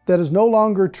that is no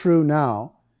longer true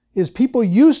now is people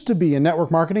used to be in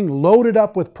network marketing loaded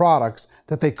up with products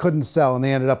that they couldn't sell and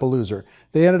they ended up a loser.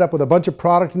 They ended up with a bunch of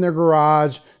product in their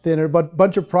garage, they ended up with a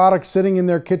bunch of products sitting in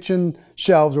their kitchen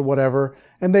shelves or whatever,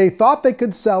 and they thought they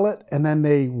could sell it and then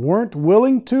they weren't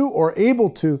willing to or able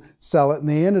to sell it and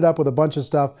they ended up with a bunch of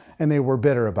stuff and they were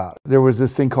bitter about it. There was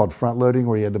this thing called front loading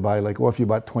where you had to buy if you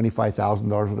bought $25,000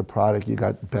 worth of product, you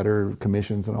got better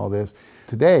commissions and all this.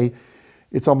 Today,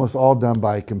 it's almost all done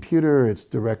by computer. It's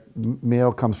direct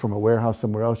mail, comes from a warehouse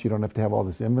somewhere else. You don't have to have all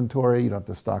this inventory. You don't have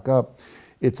to stock up.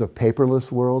 It's a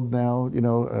paperless world now.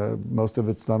 Most of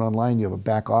it's done online. You have a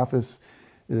back office.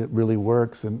 It really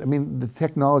works. And I mean, the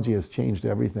technology has changed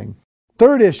everything.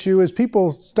 Third issue is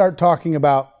people start talking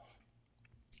about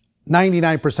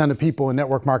 99% of people in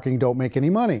network marketing don't make any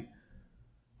money.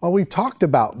 Well, we've talked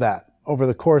about that over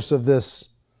the course of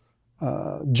this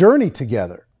journey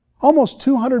together. Almost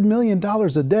 $200 million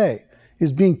a day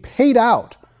is being paid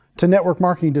out to network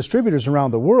marketing distributors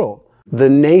around the world. The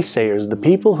naysayers, the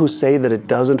people who say that it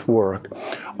doesn't work,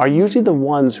 are usually the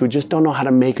ones who just don't know how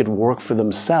to make it work for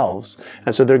themselves.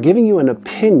 And so they're giving you an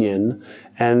opinion,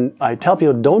 and I tell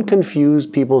people, don't confuse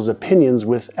people's opinions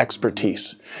with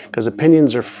expertise, because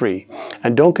opinions are free.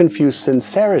 And don't confuse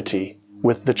sincerity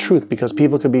with the truth, because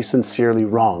people can be sincerely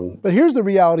wrong. But here's the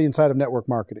reality inside of network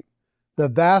marketing. The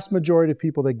vast majority of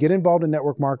people that get involved in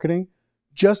network marketing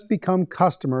just become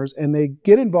customers, and they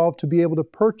get involved to be able to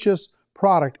purchase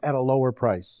product at a lower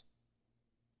price.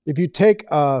 If you take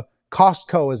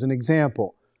Costco as an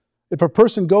example, if a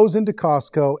person goes into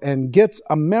Costco and gets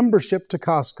a membership to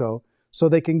Costco so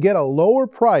they can get a lower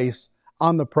price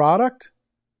on the product,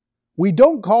 we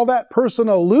don't call that person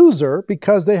a loser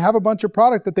because they have a bunch of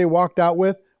product that they walked out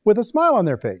with a smile on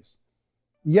their face.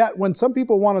 Yet when some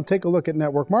people want to take a look at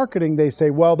network marketing, they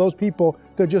say, well, those people,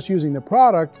 they're just using the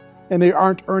product and they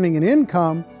aren't earning an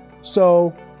income,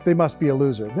 so they must be a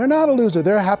loser. They're not a loser,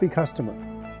 they're a happy customer.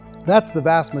 That's the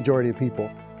vast majority of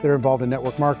people that are involved in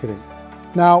network marketing.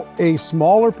 Now, a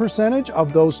smaller percentage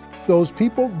of those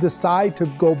people decide to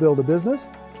go build a business.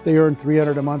 They earn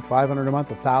 $300 a month, $500 a month,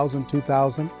 $1,000,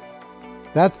 $2,000.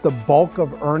 That's the bulk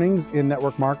of earnings in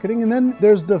network marketing. And then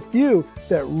there's the few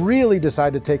that really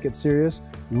decide to take it serious,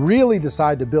 really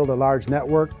decide to build a large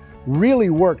network, really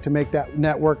work to make that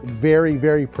network very,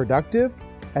 very productive.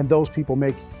 And those people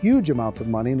make huge amounts of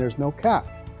money and there's no cap.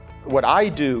 What I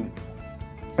do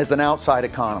as an outside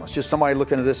economist, just somebody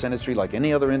looking at this industry like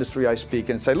any other industry I speak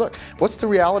in and say, look, what's the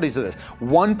realities of this?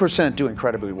 1% do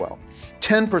incredibly well.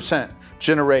 10%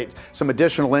 generate some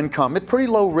additional income at pretty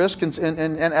low risk and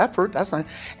effort. That's not,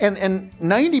 and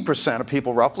 90% of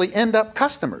people roughly end up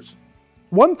customers.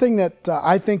 One thing that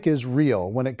I think is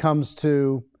real when it comes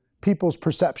to people's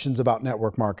perceptions about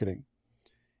network marketing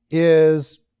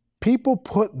is people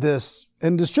put this,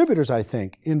 and distributors, I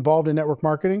think, involved in network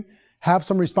marketing have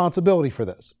some responsibility for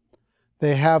this.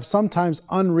 They have sometimes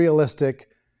unrealistic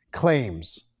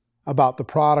claims about the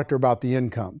product or about the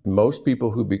income. Most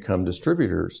people who become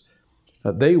distributors,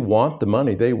 they want the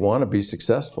money, they want to be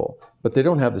successful, but they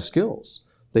don't have the skills.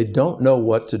 They don't know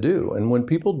what to do. And when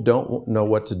people don't know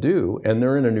what to do and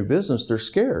they're in a new business, they're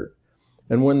scared.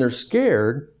 And when they're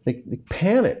scared, they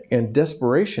panic and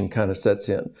desperation kind of sets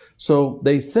in. So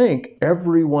they think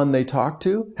everyone they talk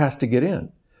to has to get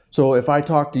in. So if I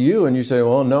talk to you and you say,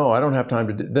 well, no, I don't have time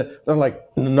to do that, they're like,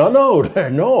 no,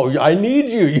 I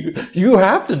need you. You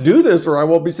have to do this or I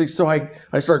won't be successful. So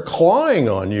I start clawing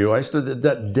on you. I start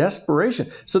that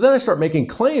desperation. So then I start making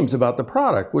claims about the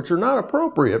product, which are not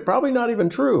appropriate, probably not even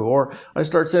true. Or I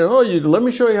start saying, oh, let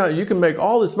me show you how you can make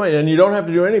all this money and you don't have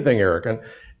to do anything, Eric.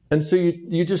 And so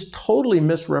you just totally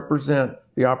misrepresent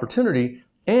the opportunity,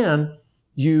 and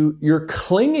you're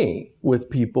clingy with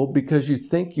people because you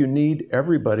think you need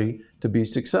everybody to be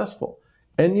successful,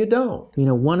 and you don't. You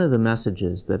know, one of the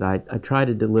messages that I try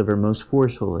to deliver most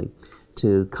forcefully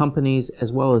to companies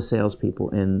as well as salespeople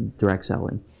in direct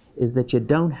selling is that you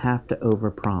don't have to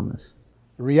overpromise.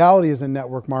 The reality is in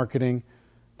network marketing,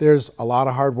 there's a lot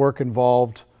of hard work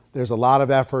involved. There's a lot of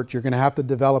effort. You're going to have to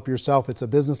develop yourself. It's a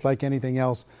business like anything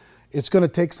else. It's going to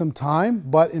take some time,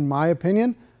 but in my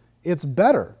opinion, it's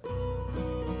better.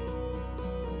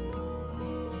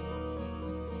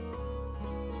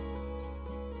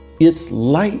 It's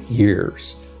light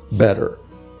years better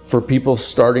for people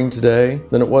starting today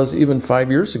than it was even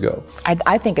 5 years ago.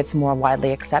 I think it's more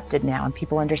widely accepted now, and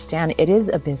people understand it is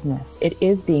a business. It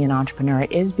is being an entrepreneur.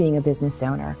 It is being a business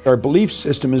owner. Our belief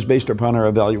system is based upon our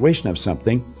evaluation of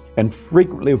something. And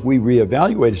frequently, if we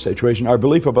reevaluate a situation, our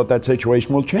belief about that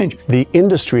situation will change. The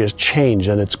industry has changed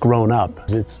and it's grown up.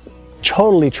 It's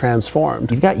totally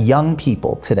transformed. You've got young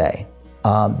people today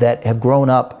that have grown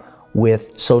up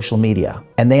with social media,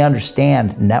 and they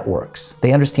understand networks.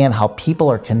 They understand how people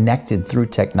are connected through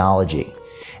technology,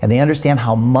 and they understand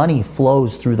how money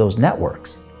flows through those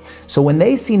networks. So when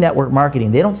they see network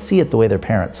marketing, they don't see it the way their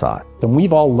parents saw it. And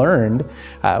we've all learned,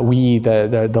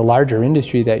 the larger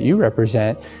industry that you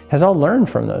represent, has all learned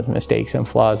from those mistakes and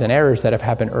flaws and errors that have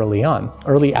happened early on.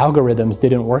 Early algorithms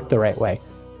didn't work the right way.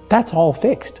 That's all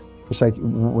fixed. It's like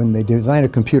when they design a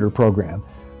computer program,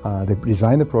 they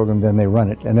design the program, then they run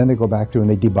it, and then they go back through and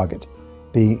they debug it.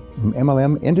 The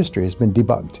MLM industry has been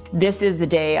debugged. This is the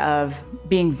day of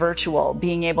being virtual,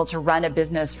 being able to run a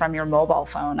business from your mobile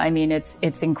phone. I mean, it's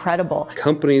incredible.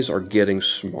 Companies are getting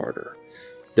smarter.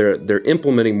 They're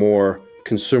implementing more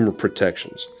consumer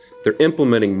protections. They're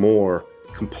implementing more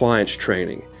compliance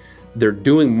training. They're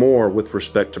doing more with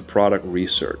respect to product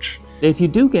research. If you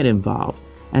do get involved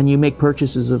and you make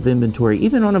purchases of inventory,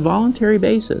 even on a voluntary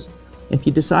basis, if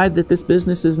you decide that this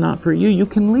business is not for you, you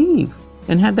can leave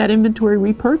and have that inventory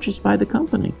repurchased by the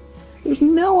company. There's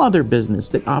no other business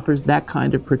that offers that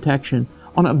kind of protection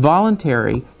on a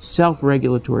voluntary,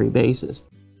 self-regulatory basis.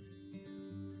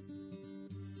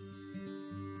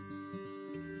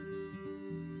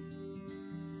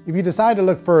 If you decide to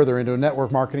look further into a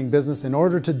network marketing business in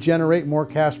order to generate more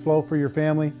cash flow for your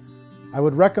family, I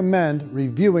would recommend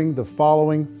reviewing the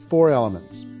following 4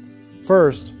 elements.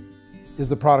 First is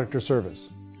the product or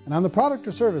service. And on the product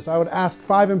or service, I would ask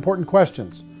 5 important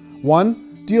questions.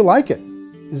 1, do you like it?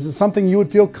 Is it something you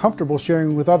would feel comfortable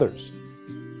sharing with others?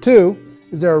 2,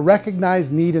 is there a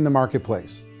recognized need in the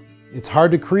marketplace? It's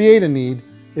hard to create a need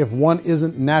if one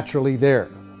isn't naturally there.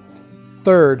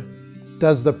 3rd,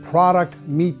 does the product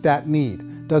meet that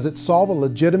need? Does it solve a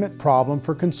legitimate problem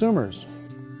for consumers?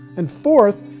 And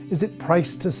 4th, is it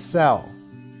priced to sell?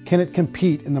 Can it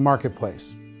compete in the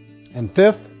marketplace? And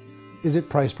 5th, is it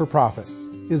priced for profit?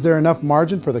 Is there enough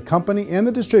margin for the company and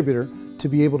the distributor to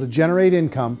be able to generate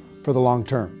income for the long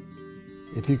term.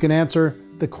 If you can answer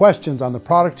the questions on the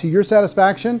product to your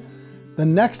satisfaction, the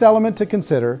next element to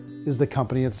consider is the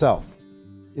company itself.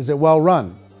 Is it well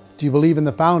run? Do you believe in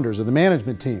the founders or the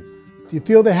management team? Do you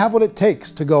feel they have what it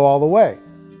takes to go all the way?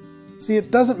 See,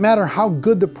 it doesn't matter how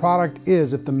good the product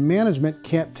is if the management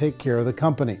can't take care of the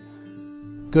company.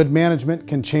 Good management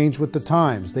can change with the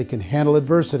times. They can handle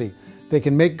adversity. They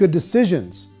can make good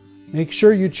decisions. Make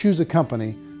sure you choose a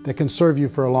company that can serve you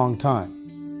for a long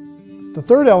time. The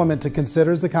third element to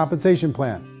consider is the compensation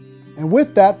plan. And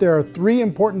with that, there are 3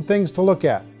 important things to look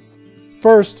at.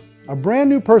 First, a brand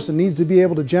new person needs to be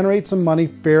able to generate some money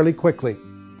fairly quickly.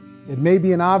 It may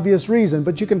be an obvious reason,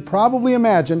 but you can probably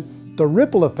imagine the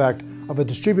ripple effect of a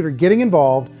distributor getting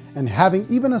involved and having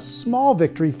even a small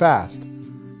victory fast.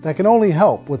 That can only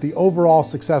help with the overall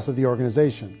success of the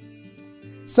organization.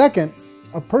 Second,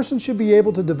 a person should be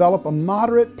able to develop a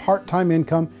moderate part-time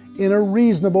income in a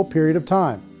reasonable period of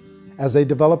time. As they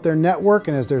develop their network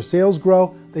and as their sales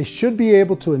grow, they should be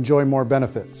able to enjoy more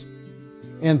benefits.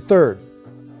 And third,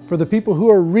 for the people who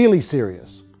are really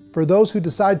serious, for those who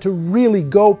decide to really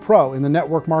go pro in the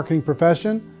network marketing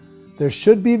profession, there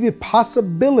should be the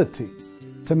possibility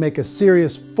to make a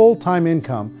serious full-time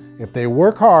income if they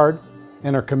work hard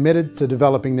and are committed to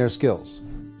developing their skills.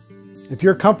 If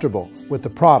you're comfortable with the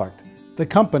product, the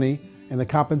company, and the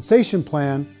compensation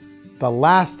plan, the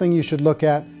last thing you should look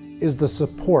at is the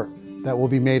support that will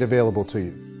be made available to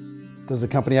you. Does the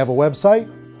company have a website?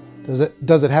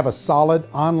 Does it have a solid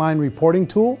online reporting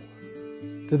tool?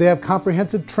 Do they have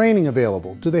comprehensive training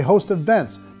available? Do they host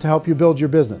events to help you build your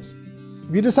business?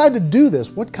 If you decide to do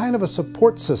this, what kind of a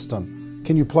support system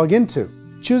can you plug into?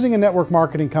 Choosing a network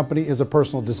marketing company is a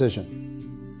personal decision.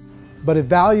 But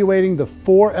evaluating the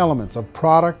 4 elements of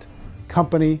product,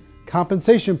 company,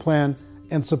 compensation plan,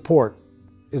 and support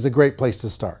is a great place to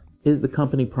start. Is the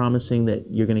company promising that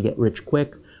you're going to get rich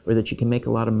quick or that you can make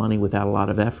a lot of money without a lot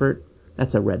of effort?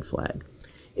 That's a red flag.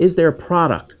 Is there a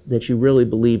product that you really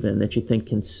believe in that you think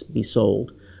can be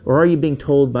sold? Or are you being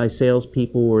told by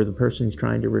salespeople or the person who's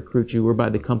trying to recruit you or by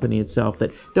the company itself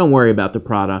that don't worry about the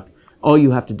product, all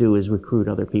you have to do is recruit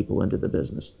other people into the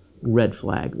business? Red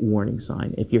flag, warning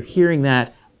sign. If you're hearing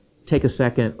that, take a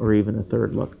second or even a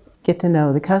third look. Get to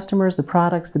know the customers, the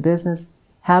products, the business,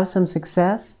 have some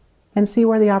success, and see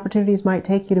where the opportunities might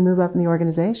take you to move up in the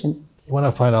organization. You want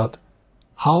to find out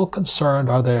how concerned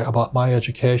are they about my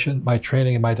education, my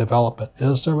training, and my development?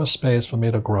 Is there a space for me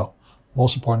to grow?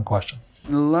 Most important question.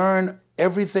 Learn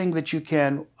everything that you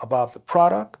can about the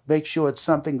product. Make sure it's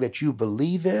something that you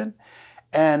believe in,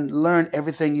 and learn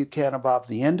everything you can about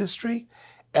the industry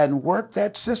and work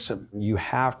that system. You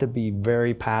have to be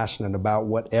very passionate about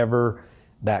whatever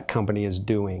that company is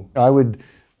doing. I would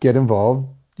get involved.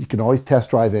 You can always test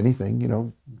drive anything, you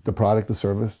know, the product, the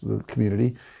service, the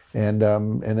community, and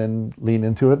then lean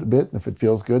into it a bit. If it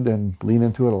feels good, then lean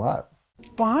into it a lot.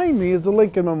 Behind me is the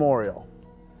Lincoln Memorial.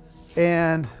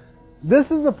 And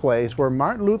this is a place where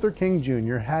Martin Luther King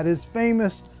Jr. had his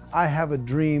famous "I Have a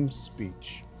Dream"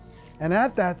 speech. And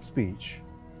at that speech,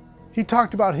 he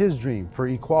talked about his dream for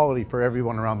equality for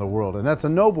everyone around the world, and that's a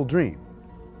noble dream.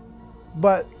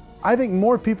 But I think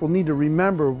more people need to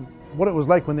remember what it was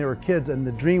like when they were kids and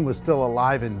the dream was still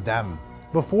alive in them,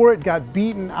 before it got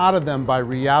beaten out of them by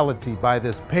reality, by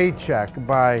this paycheck,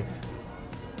 by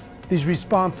these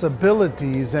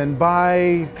responsibilities, and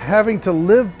by having to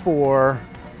live for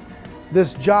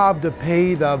this job to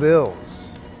pay the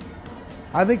bills.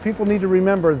 I think people need to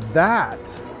remember that,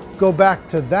 go back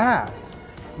to that.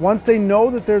 Once they know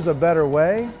that there's a better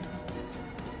way,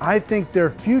 I think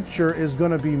their future is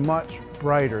going to be much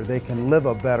brighter. They can live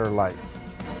a better life.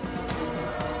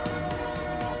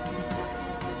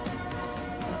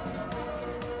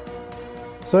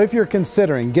 So if you're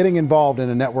considering getting involved in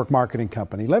a network marketing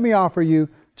company, let me offer you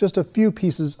just a few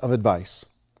pieces of advice.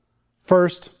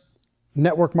 First,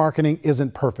 network marketing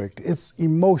isn't perfect. It's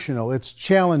emotional, it's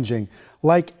challenging.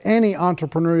 Like any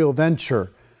entrepreneurial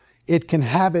venture, it can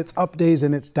have its up days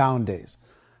and its down days.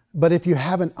 But if you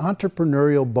have an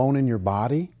entrepreneurial bone in your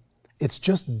body, it's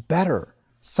just better.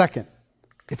 Second,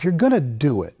 if you're gonna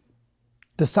do it,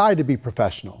 decide to be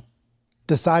professional.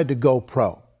 Decide to go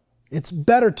pro. It's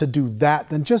better to do that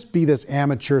than just be this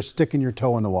amateur sticking your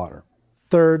toe in the water.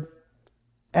 Third,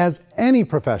 as any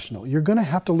professional, you're gonna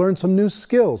have to learn some new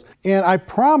skills. And I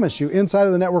promise you, inside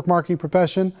of the network marketing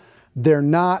profession, they're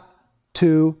not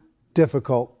too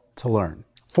difficult to learn.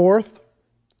 Fourth,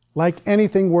 like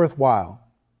anything worthwhile,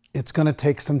 it's gonna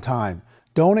take some time.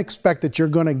 Don't expect that you're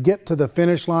gonna get to the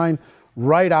finish line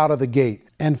right out of the gate.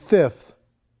 And fifth,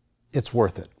 it's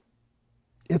worth it.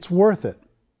 It's worth it.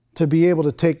 to be able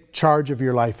to take charge of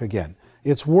your life again.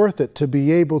 It's worth it to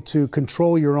be able to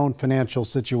control your own financial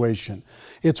situation.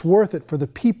 It's worth it for the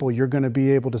people you're going to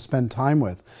be able to spend time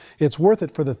with. It's worth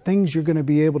it for the things you're going to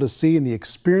be able to see and the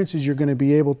experiences you're going to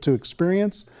be able to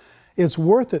experience. It's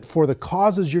worth it for the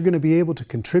causes you're going to be able to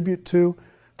contribute to,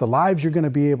 the lives you're going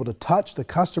to be able to touch, the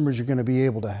customers you're going to be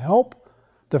able to help,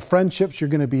 the friendships you're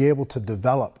going to be able to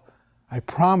develop. I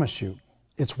promise you,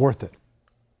 it's worth it.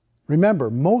 Remember,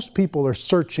 most people are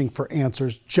searching for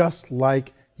answers just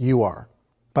like you are.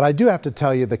 But I do have to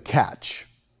tell you the catch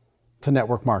to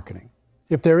network marketing.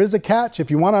 If there is a catch,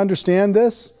 if you want to understand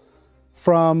this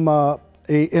from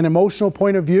an emotional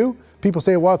point of view, people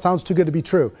say, well, it sounds too good to be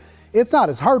true. It's not,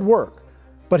 it's hard work.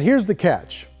 But here's the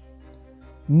catch.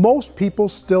 Most people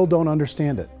still don't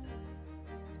understand it.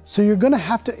 So you're going to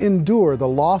have to endure the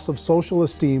loss of social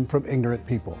esteem from ignorant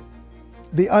people.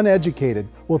 The uneducated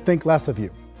will think less of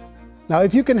you. Now,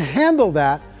 if you can handle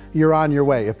that, you're on your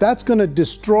way. If that's going to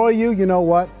destroy you, you know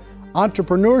what?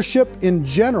 Entrepreneurship in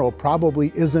general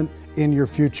probably isn't in your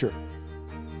future.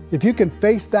 If you can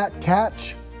face that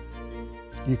catch,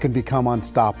 you can become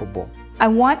unstoppable. I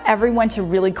want everyone to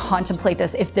really contemplate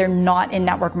this if they're not in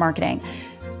network marketing.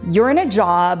 You're in a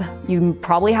job, you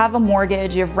probably have a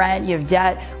mortgage, you have rent, you have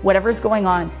debt, whatever's going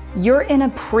on. You're in a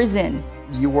prison.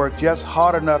 You work just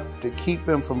hard enough to keep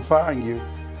them from firing you,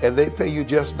 and they pay you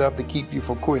just enough to keep you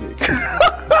from quitting.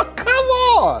 Come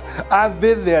on! I've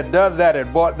been there, done that,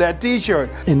 and bought that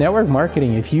t-shirt. In network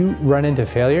marketing, if you run into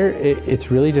failure, it's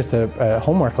really just a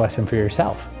homework lesson for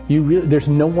yourself. There's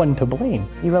no one to blame.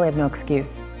 You really have no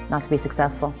excuse not to be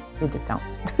successful. You just don't.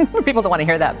 People don't want to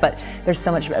hear that, but there's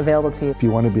so much available to you. If you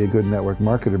want to be a good network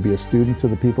marketer, be a student to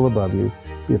the people above you,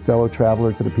 be a fellow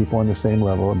traveler to the people on the same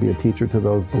level, and be a teacher to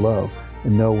those below,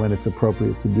 and know when it's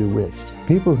appropriate to do which.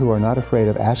 People who are not afraid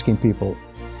of asking people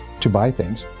to buy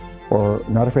things, or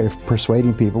not afraid of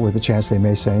persuading people with a chance they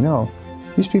may say no,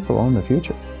 these people own the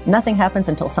future. Nothing happens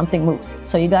until something moves.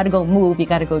 So you got to go move, you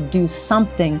got to go do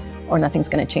something, or nothing's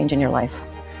going to change in your life.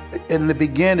 In the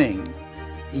beginning,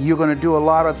 you're going to do a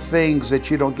lot of things that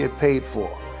you don't get paid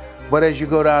for. But as you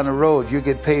go down the road, you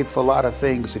get paid for a lot of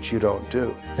things that you don't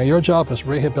do. And your job is to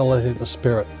rehabilitate the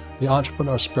spirit, the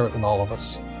entrepreneur spirit in all of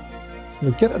us.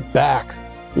 You get it back.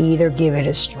 Either give it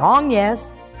a strong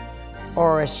yes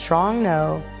or a strong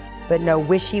no, but no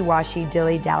wishy-washy,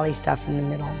 dilly-dally stuff in the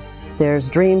middle. There's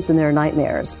dreams and there are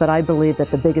nightmares, but I believe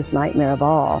that the biggest nightmare of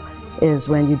all is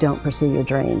when you don't pursue your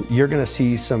dream. You're going to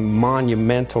see some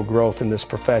monumental growth in this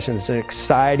profession. It's an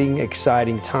exciting,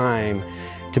 exciting time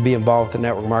to be involved with the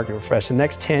network marketing profession. The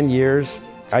next 10 years,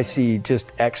 I see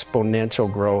just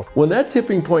exponential growth. When that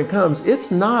tipping point comes,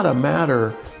 it's not a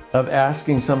matter of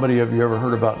asking somebody, have you ever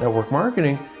heard about network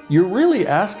marketing? You're really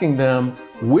asking them,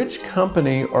 which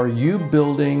company are you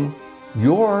building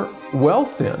your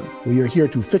wealth in? We are here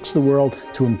to fix the world,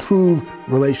 to improve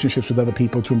relationships with other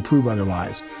people, to improve other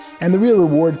lives. And the real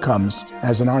reward comes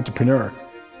as an entrepreneur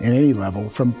in any level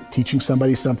from teaching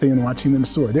somebody something and watching them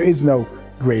soar. There is no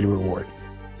greater reward.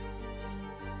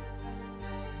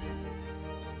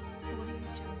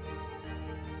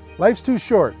 Life's too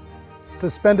short to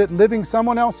spend it living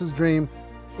someone else's dream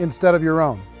instead of your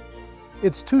own.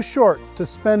 It's too short to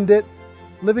spend it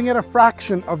living at a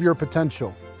fraction of your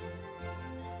potential.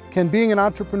 Can being an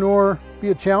entrepreneur be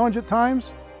a challenge at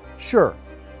times? Sure.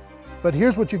 But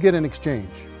here's what you get in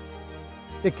exchange.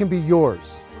 It can be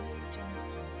yours.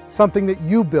 Something that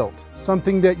you built,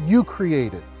 something that you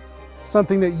created,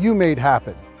 something that you made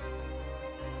happen.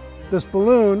 This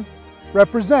balloon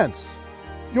represents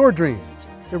your dream.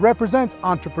 It represents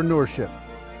entrepreneurship.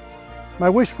 My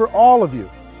wish for all of you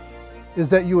is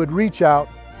that you would reach out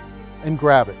and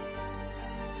grab it.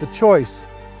 The choice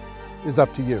is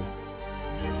up to you.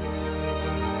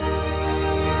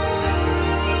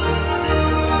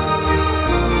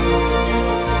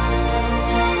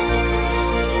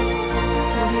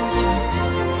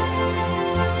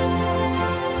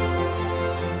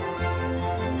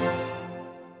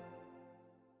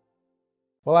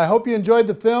 Well, I hope you enjoyed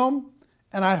the film,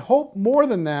 and I hope more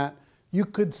than that, you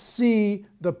could see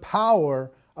the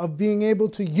power of being able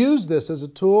to use this as a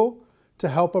tool to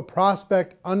help a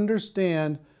prospect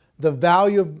understand the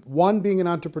value of, one, being an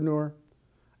entrepreneur,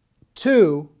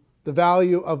 two, the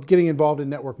value of getting involved in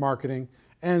network marketing,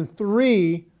 and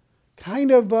three,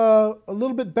 kind of a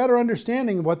little bit better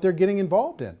understanding of what they're getting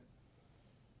involved in.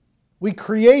 We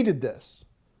created this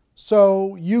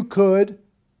so you could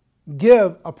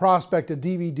give a prospect a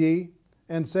DVD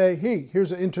and say, hey,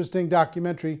 here's an interesting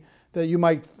documentary that you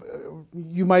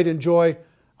might enjoy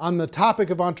on the topic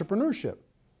of entrepreneurship.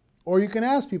 Or you can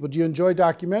ask people, do you enjoy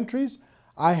documentaries?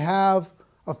 I have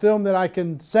a film that I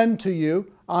can send to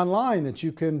you online that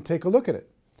you can take a look at it.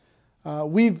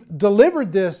 We've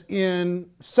delivered this in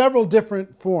several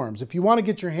different forms. If you want to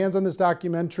get your hands on this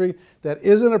documentary that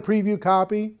isn't a preview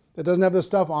copy, that doesn't have this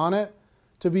stuff on it,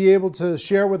 to be able to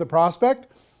share with a prospect,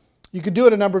 you could do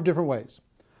it a number of different ways.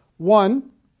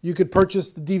 One, you could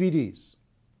purchase the DVDs,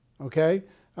 okay?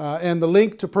 And the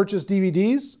link to purchase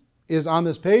DVDs is on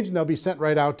this page, and they'll be sent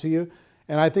right out to you.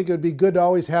 And I think it would be good to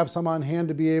always have some on hand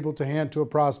to be able to hand to a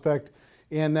prospect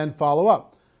and then follow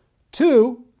up.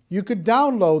 Two, you could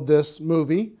download this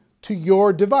movie to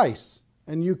your device,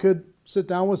 and you could sit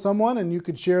down with someone and you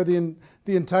could share the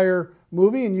entire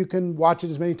movie, and you can watch it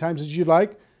as many times as you'd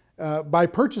like by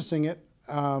purchasing it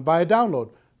via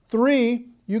download. Three,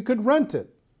 you could rent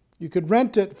it. You could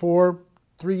rent it for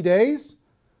 3 days,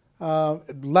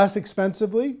 less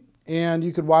expensively, and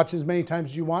you could watch as many times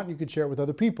as you want, and you could share it with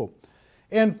other people.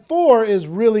 And four is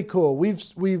really cool.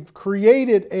 We've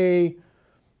created a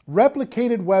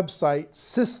replicated website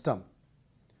system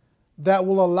that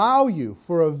will allow you,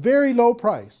 for a very low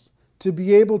price, to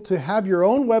be able to have your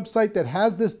own website that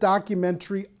has this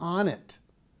documentary on it.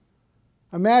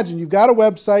 Imagine you've got a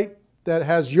website that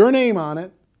has your name on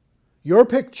it, your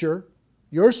picture,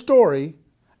 your story,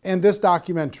 and this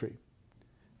documentary.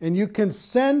 And you can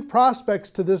send prospects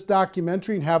to this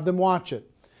documentary and have them watch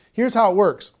it. Here's how it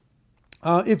works.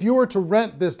 If you were to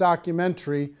rent this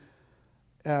documentary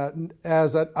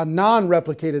as a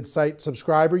non-replicated site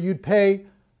subscriber, you'd pay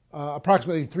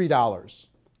approximately $3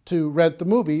 to rent the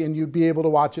movie, and you'd be able to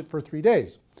watch it for 3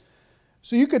 days.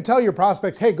 So you could tell your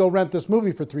prospects, hey, go rent this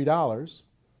movie for $3,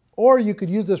 or you could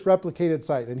use this replicated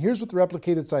site. And here's what the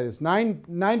replicated site is: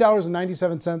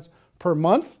 $9.97 per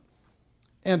month.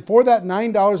 And for that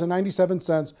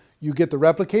 $9.97, you get the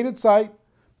replicated site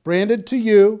branded to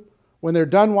you. When they're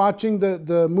done watching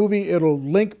the movie, it'll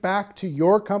link back to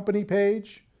your company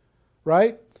page,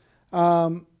 right?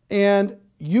 And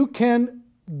you can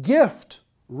gift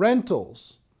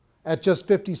rentals at just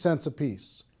 50 cents a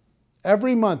piece.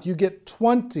 Every month you get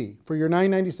 20, for your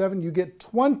 $9.97, you get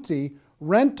 20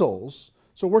 rentals,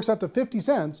 so it works out to 50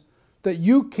 cents, that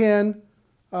you can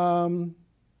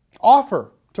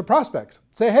offer to prospects.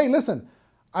 Say, hey, listen,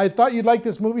 I thought you'd like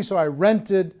this movie, so I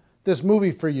rented this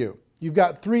movie for you. You've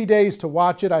got 3 days to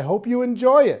watch it. I hope you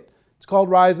enjoy it. It's called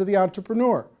Rise of the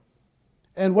Entrepreneur.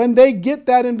 And when they get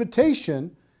that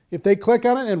invitation, if they click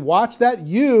on it and watch that,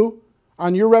 you,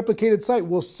 on your replicated site,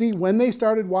 will see when they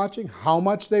started watching, how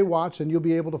much they watched, and you'll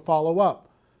be able to follow up.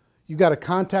 You've got a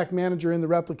contact manager in the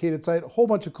replicated site, a whole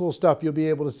bunch of cool stuff you'll be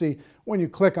able to see when you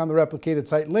click on the replicated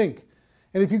site link.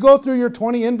 And if you go through your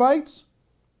 20 invites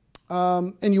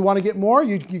and you want to get more,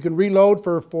 you can reload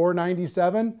for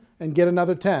 $4.97 and get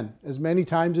another 10, as many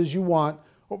times as you want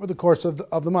over the course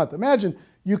of the month. Imagine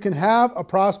you can have a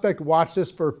prospect watch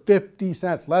this for 50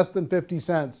 cents, less than 50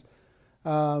 cents.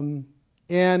 And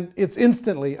it's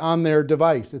instantly on their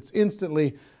device. It's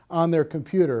instantly on their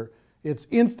computer. It's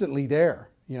instantly there.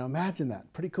 You know, imagine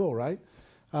that. Pretty cool, right?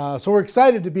 So we're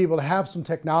excited to be able to have some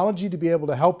technology to be able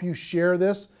to help you share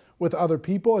this with other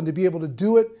people and to be able to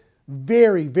do it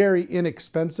very, very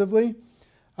inexpensively.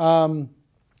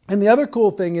 And the other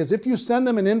cool thing is, if you send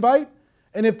them an invite,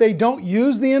 and if they don't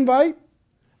use the invite,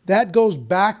 that goes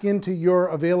back into your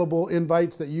available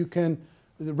invites that you can,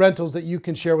 the rentals that you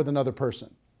can share with another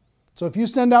person. So if you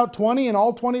send out 20 and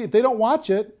all 20, if they don't watch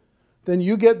it, then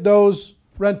you get those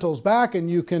rentals back and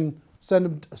you can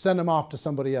send them off to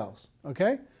somebody else,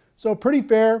 okay? So pretty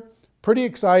fair, pretty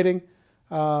exciting.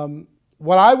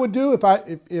 What I would do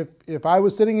if I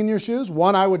was sitting in your shoes,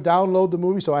 one, I would download the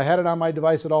movie so I had it on my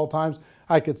device at all times.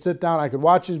 I could sit down, I could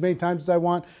watch as many times as I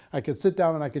want. I could sit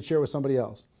down and I could share with somebody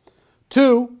else.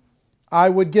 Two, I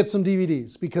would get some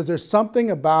DVDs, because there's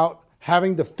something about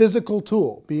having the physical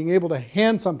tool, being able to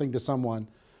hand something to someone,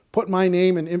 put my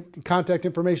name and contact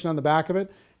information on the back of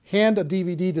it, hand a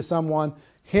DVD to someone,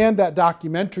 hand that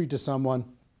documentary to someone,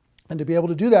 and to be able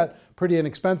to do that pretty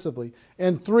inexpensively.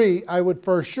 And three, I would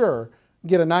for sure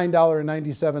get a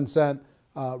 $9.97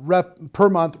 per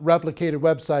month replicated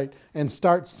website and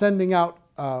start sending out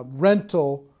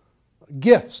rental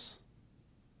gifts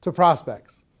to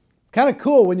prospects. It's kind of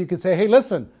cool when you can say, hey,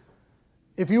 listen,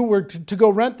 if you were to go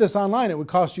rent this online, it would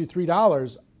cost you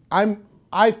 $3.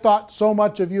 I thought so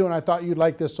much of you and I thought you'd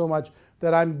like this so much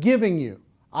that I'm giving you.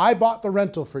 I bought the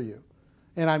rental for you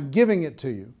and I'm giving it to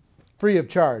you free of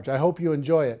charge. I hope you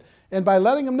enjoy it. And by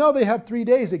letting them know they have 3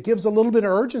 days, it gives a little bit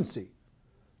of urgency.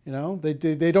 You know,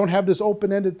 they don't have this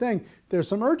open-ended thing. There's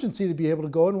some urgency to be able to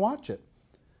go and watch it.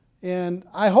 And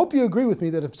I hope you agree with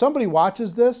me that if somebody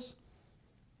watches this,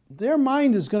 their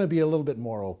mind is going to be a little bit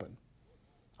more open.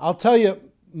 I'll tell you,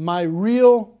 my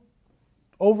real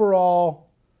overall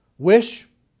wish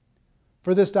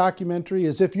for this documentary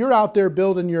is if you're out there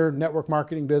building your network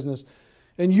marketing business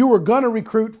and you were going to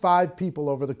recruit 5 people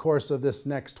over the course of this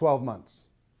next 12 months,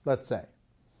 let's say.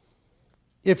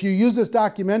 If you use this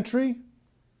documentary,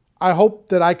 I hope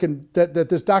that that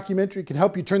this documentary can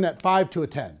help you turn that 5 to a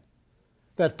 10,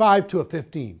 that 5 to a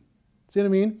 15. See what I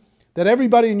mean? That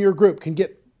everybody in your group can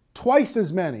get twice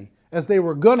as many as they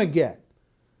were going to get,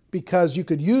 because you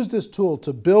could use this tool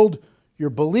to build your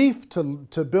belief, to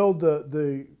build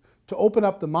to open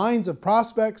up the minds of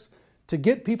prospects, to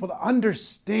get people to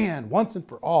understand once and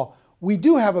for all, we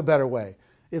do have a better way.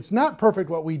 It's not perfect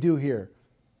what we do here,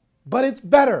 but it's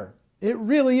better. It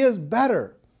really is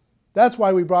better. That's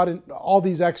why we brought in all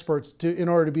these experts in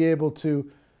order to be able to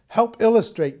help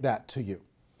illustrate that to you.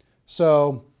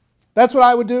 So that's what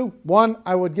I would do. 1,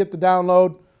 I would get the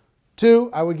download.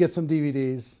 2, I would get some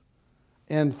DVDs.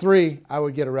 And 3, I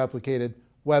would get a replicated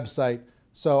website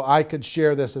so I could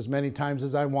share this as many times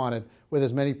as I wanted with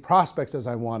as many prospects as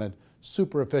I wanted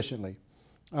super efficiently.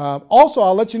 Also,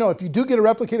 I'll let you know, if you do get a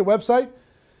replicated website,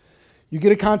 you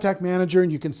get a contact manager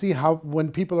and you can see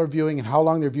when people are viewing and how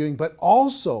long they're viewing, but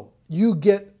also you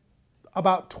get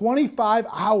about 25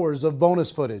 hours of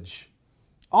bonus footage.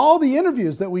 All the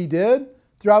interviews that we did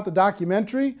throughout the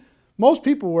documentary, most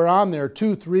people were on there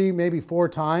 2, 3, maybe 4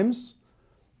 times,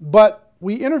 but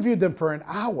we interviewed them for an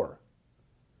hour.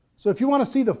 So if you want to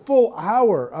see the full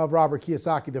hour of Robert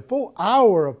Kiyosaki, the full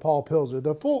hour of Paul Pilzer,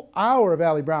 the full hour of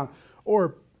Ali Brown,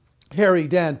 or Harry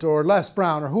Dent, or Les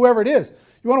Brown, or whoever it is,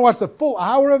 you want to watch the full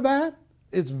hour of that?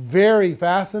 It's very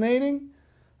fascinating.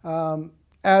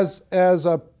 As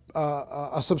a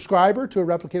subscriber to a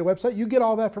replicated website, you get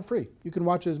all that for free. You can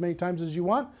watch it as many times as you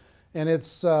want. And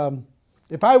it's,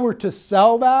 if I were to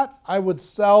sell that, I would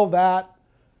sell that,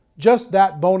 just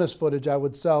that bonus footage, I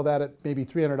would sell that at maybe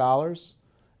 $300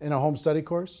 in a home study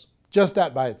course, just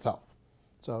that by itself.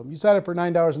 So you sign up for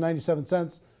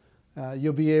 $9.97,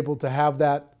 you'll be able to have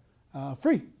that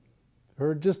free,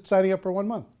 or just signing up for 1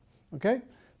 month, okay?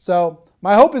 So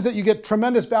my hope is that you get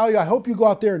tremendous value. I hope you go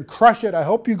out there and crush it. I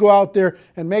hope you go out there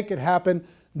and make it happen.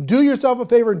 Do yourself a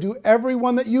favor and do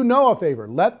everyone that you know a favor.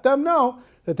 Let them know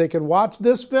that they can watch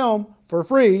this film for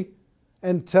free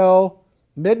until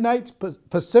midnight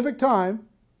Pacific time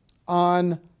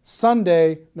on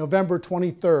Sunday, November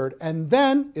 23rd. And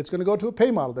then it's going to go to a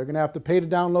pay model. They're going to have to pay to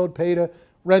download, pay to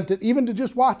rent it, even to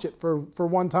just watch it for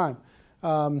one time.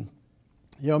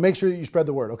 Make sure that you spread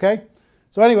the word, okay?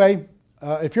 So anyway,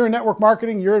 if you're in network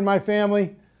marketing, you're in my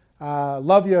family.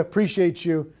 Love you, appreciate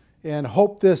you, and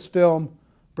hope this film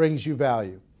brings you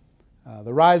value.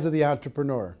 The Rise of the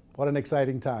Entrepreneur. What an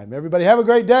exciting time. Everybody have a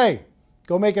great day.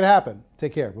 Go make it happen.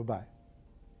 Take care. Bye-bye.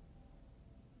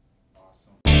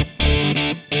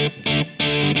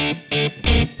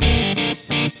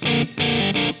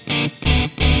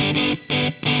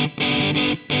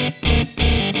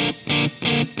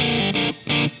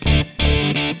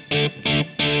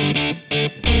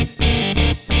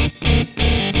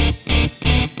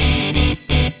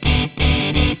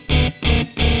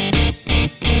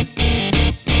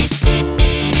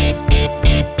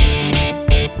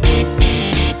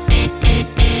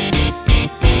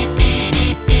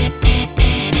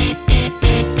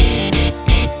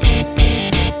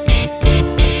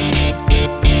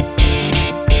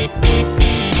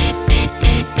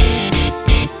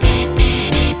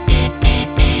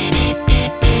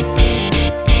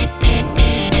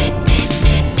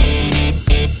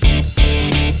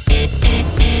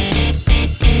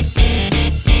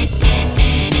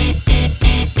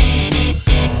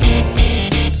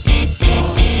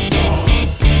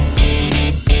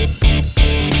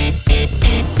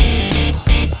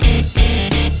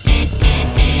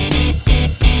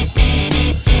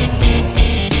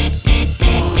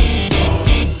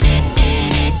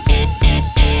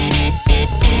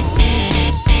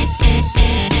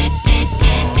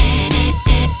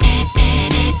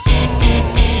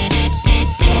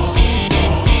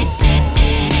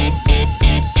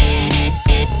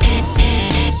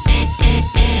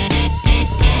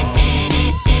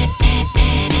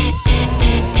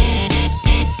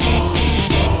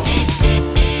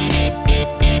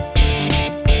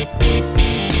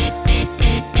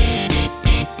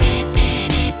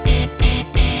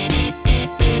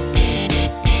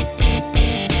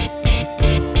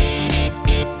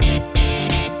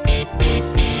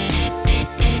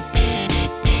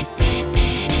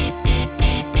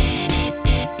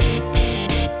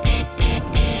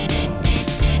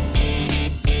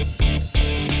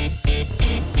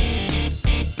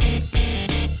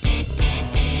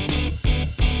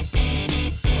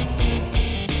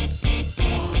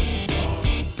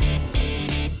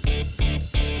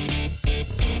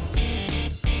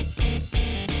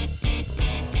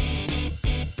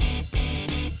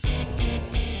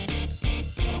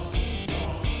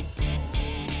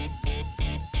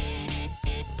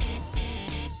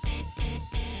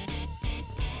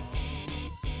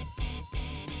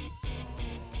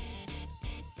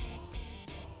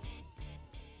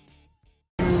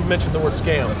 mention the word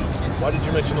scam? Why did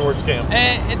you mention the word scam?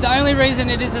 The only reason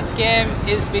it is a scam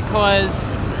is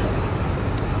because...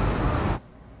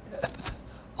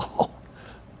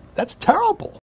 That's terrible.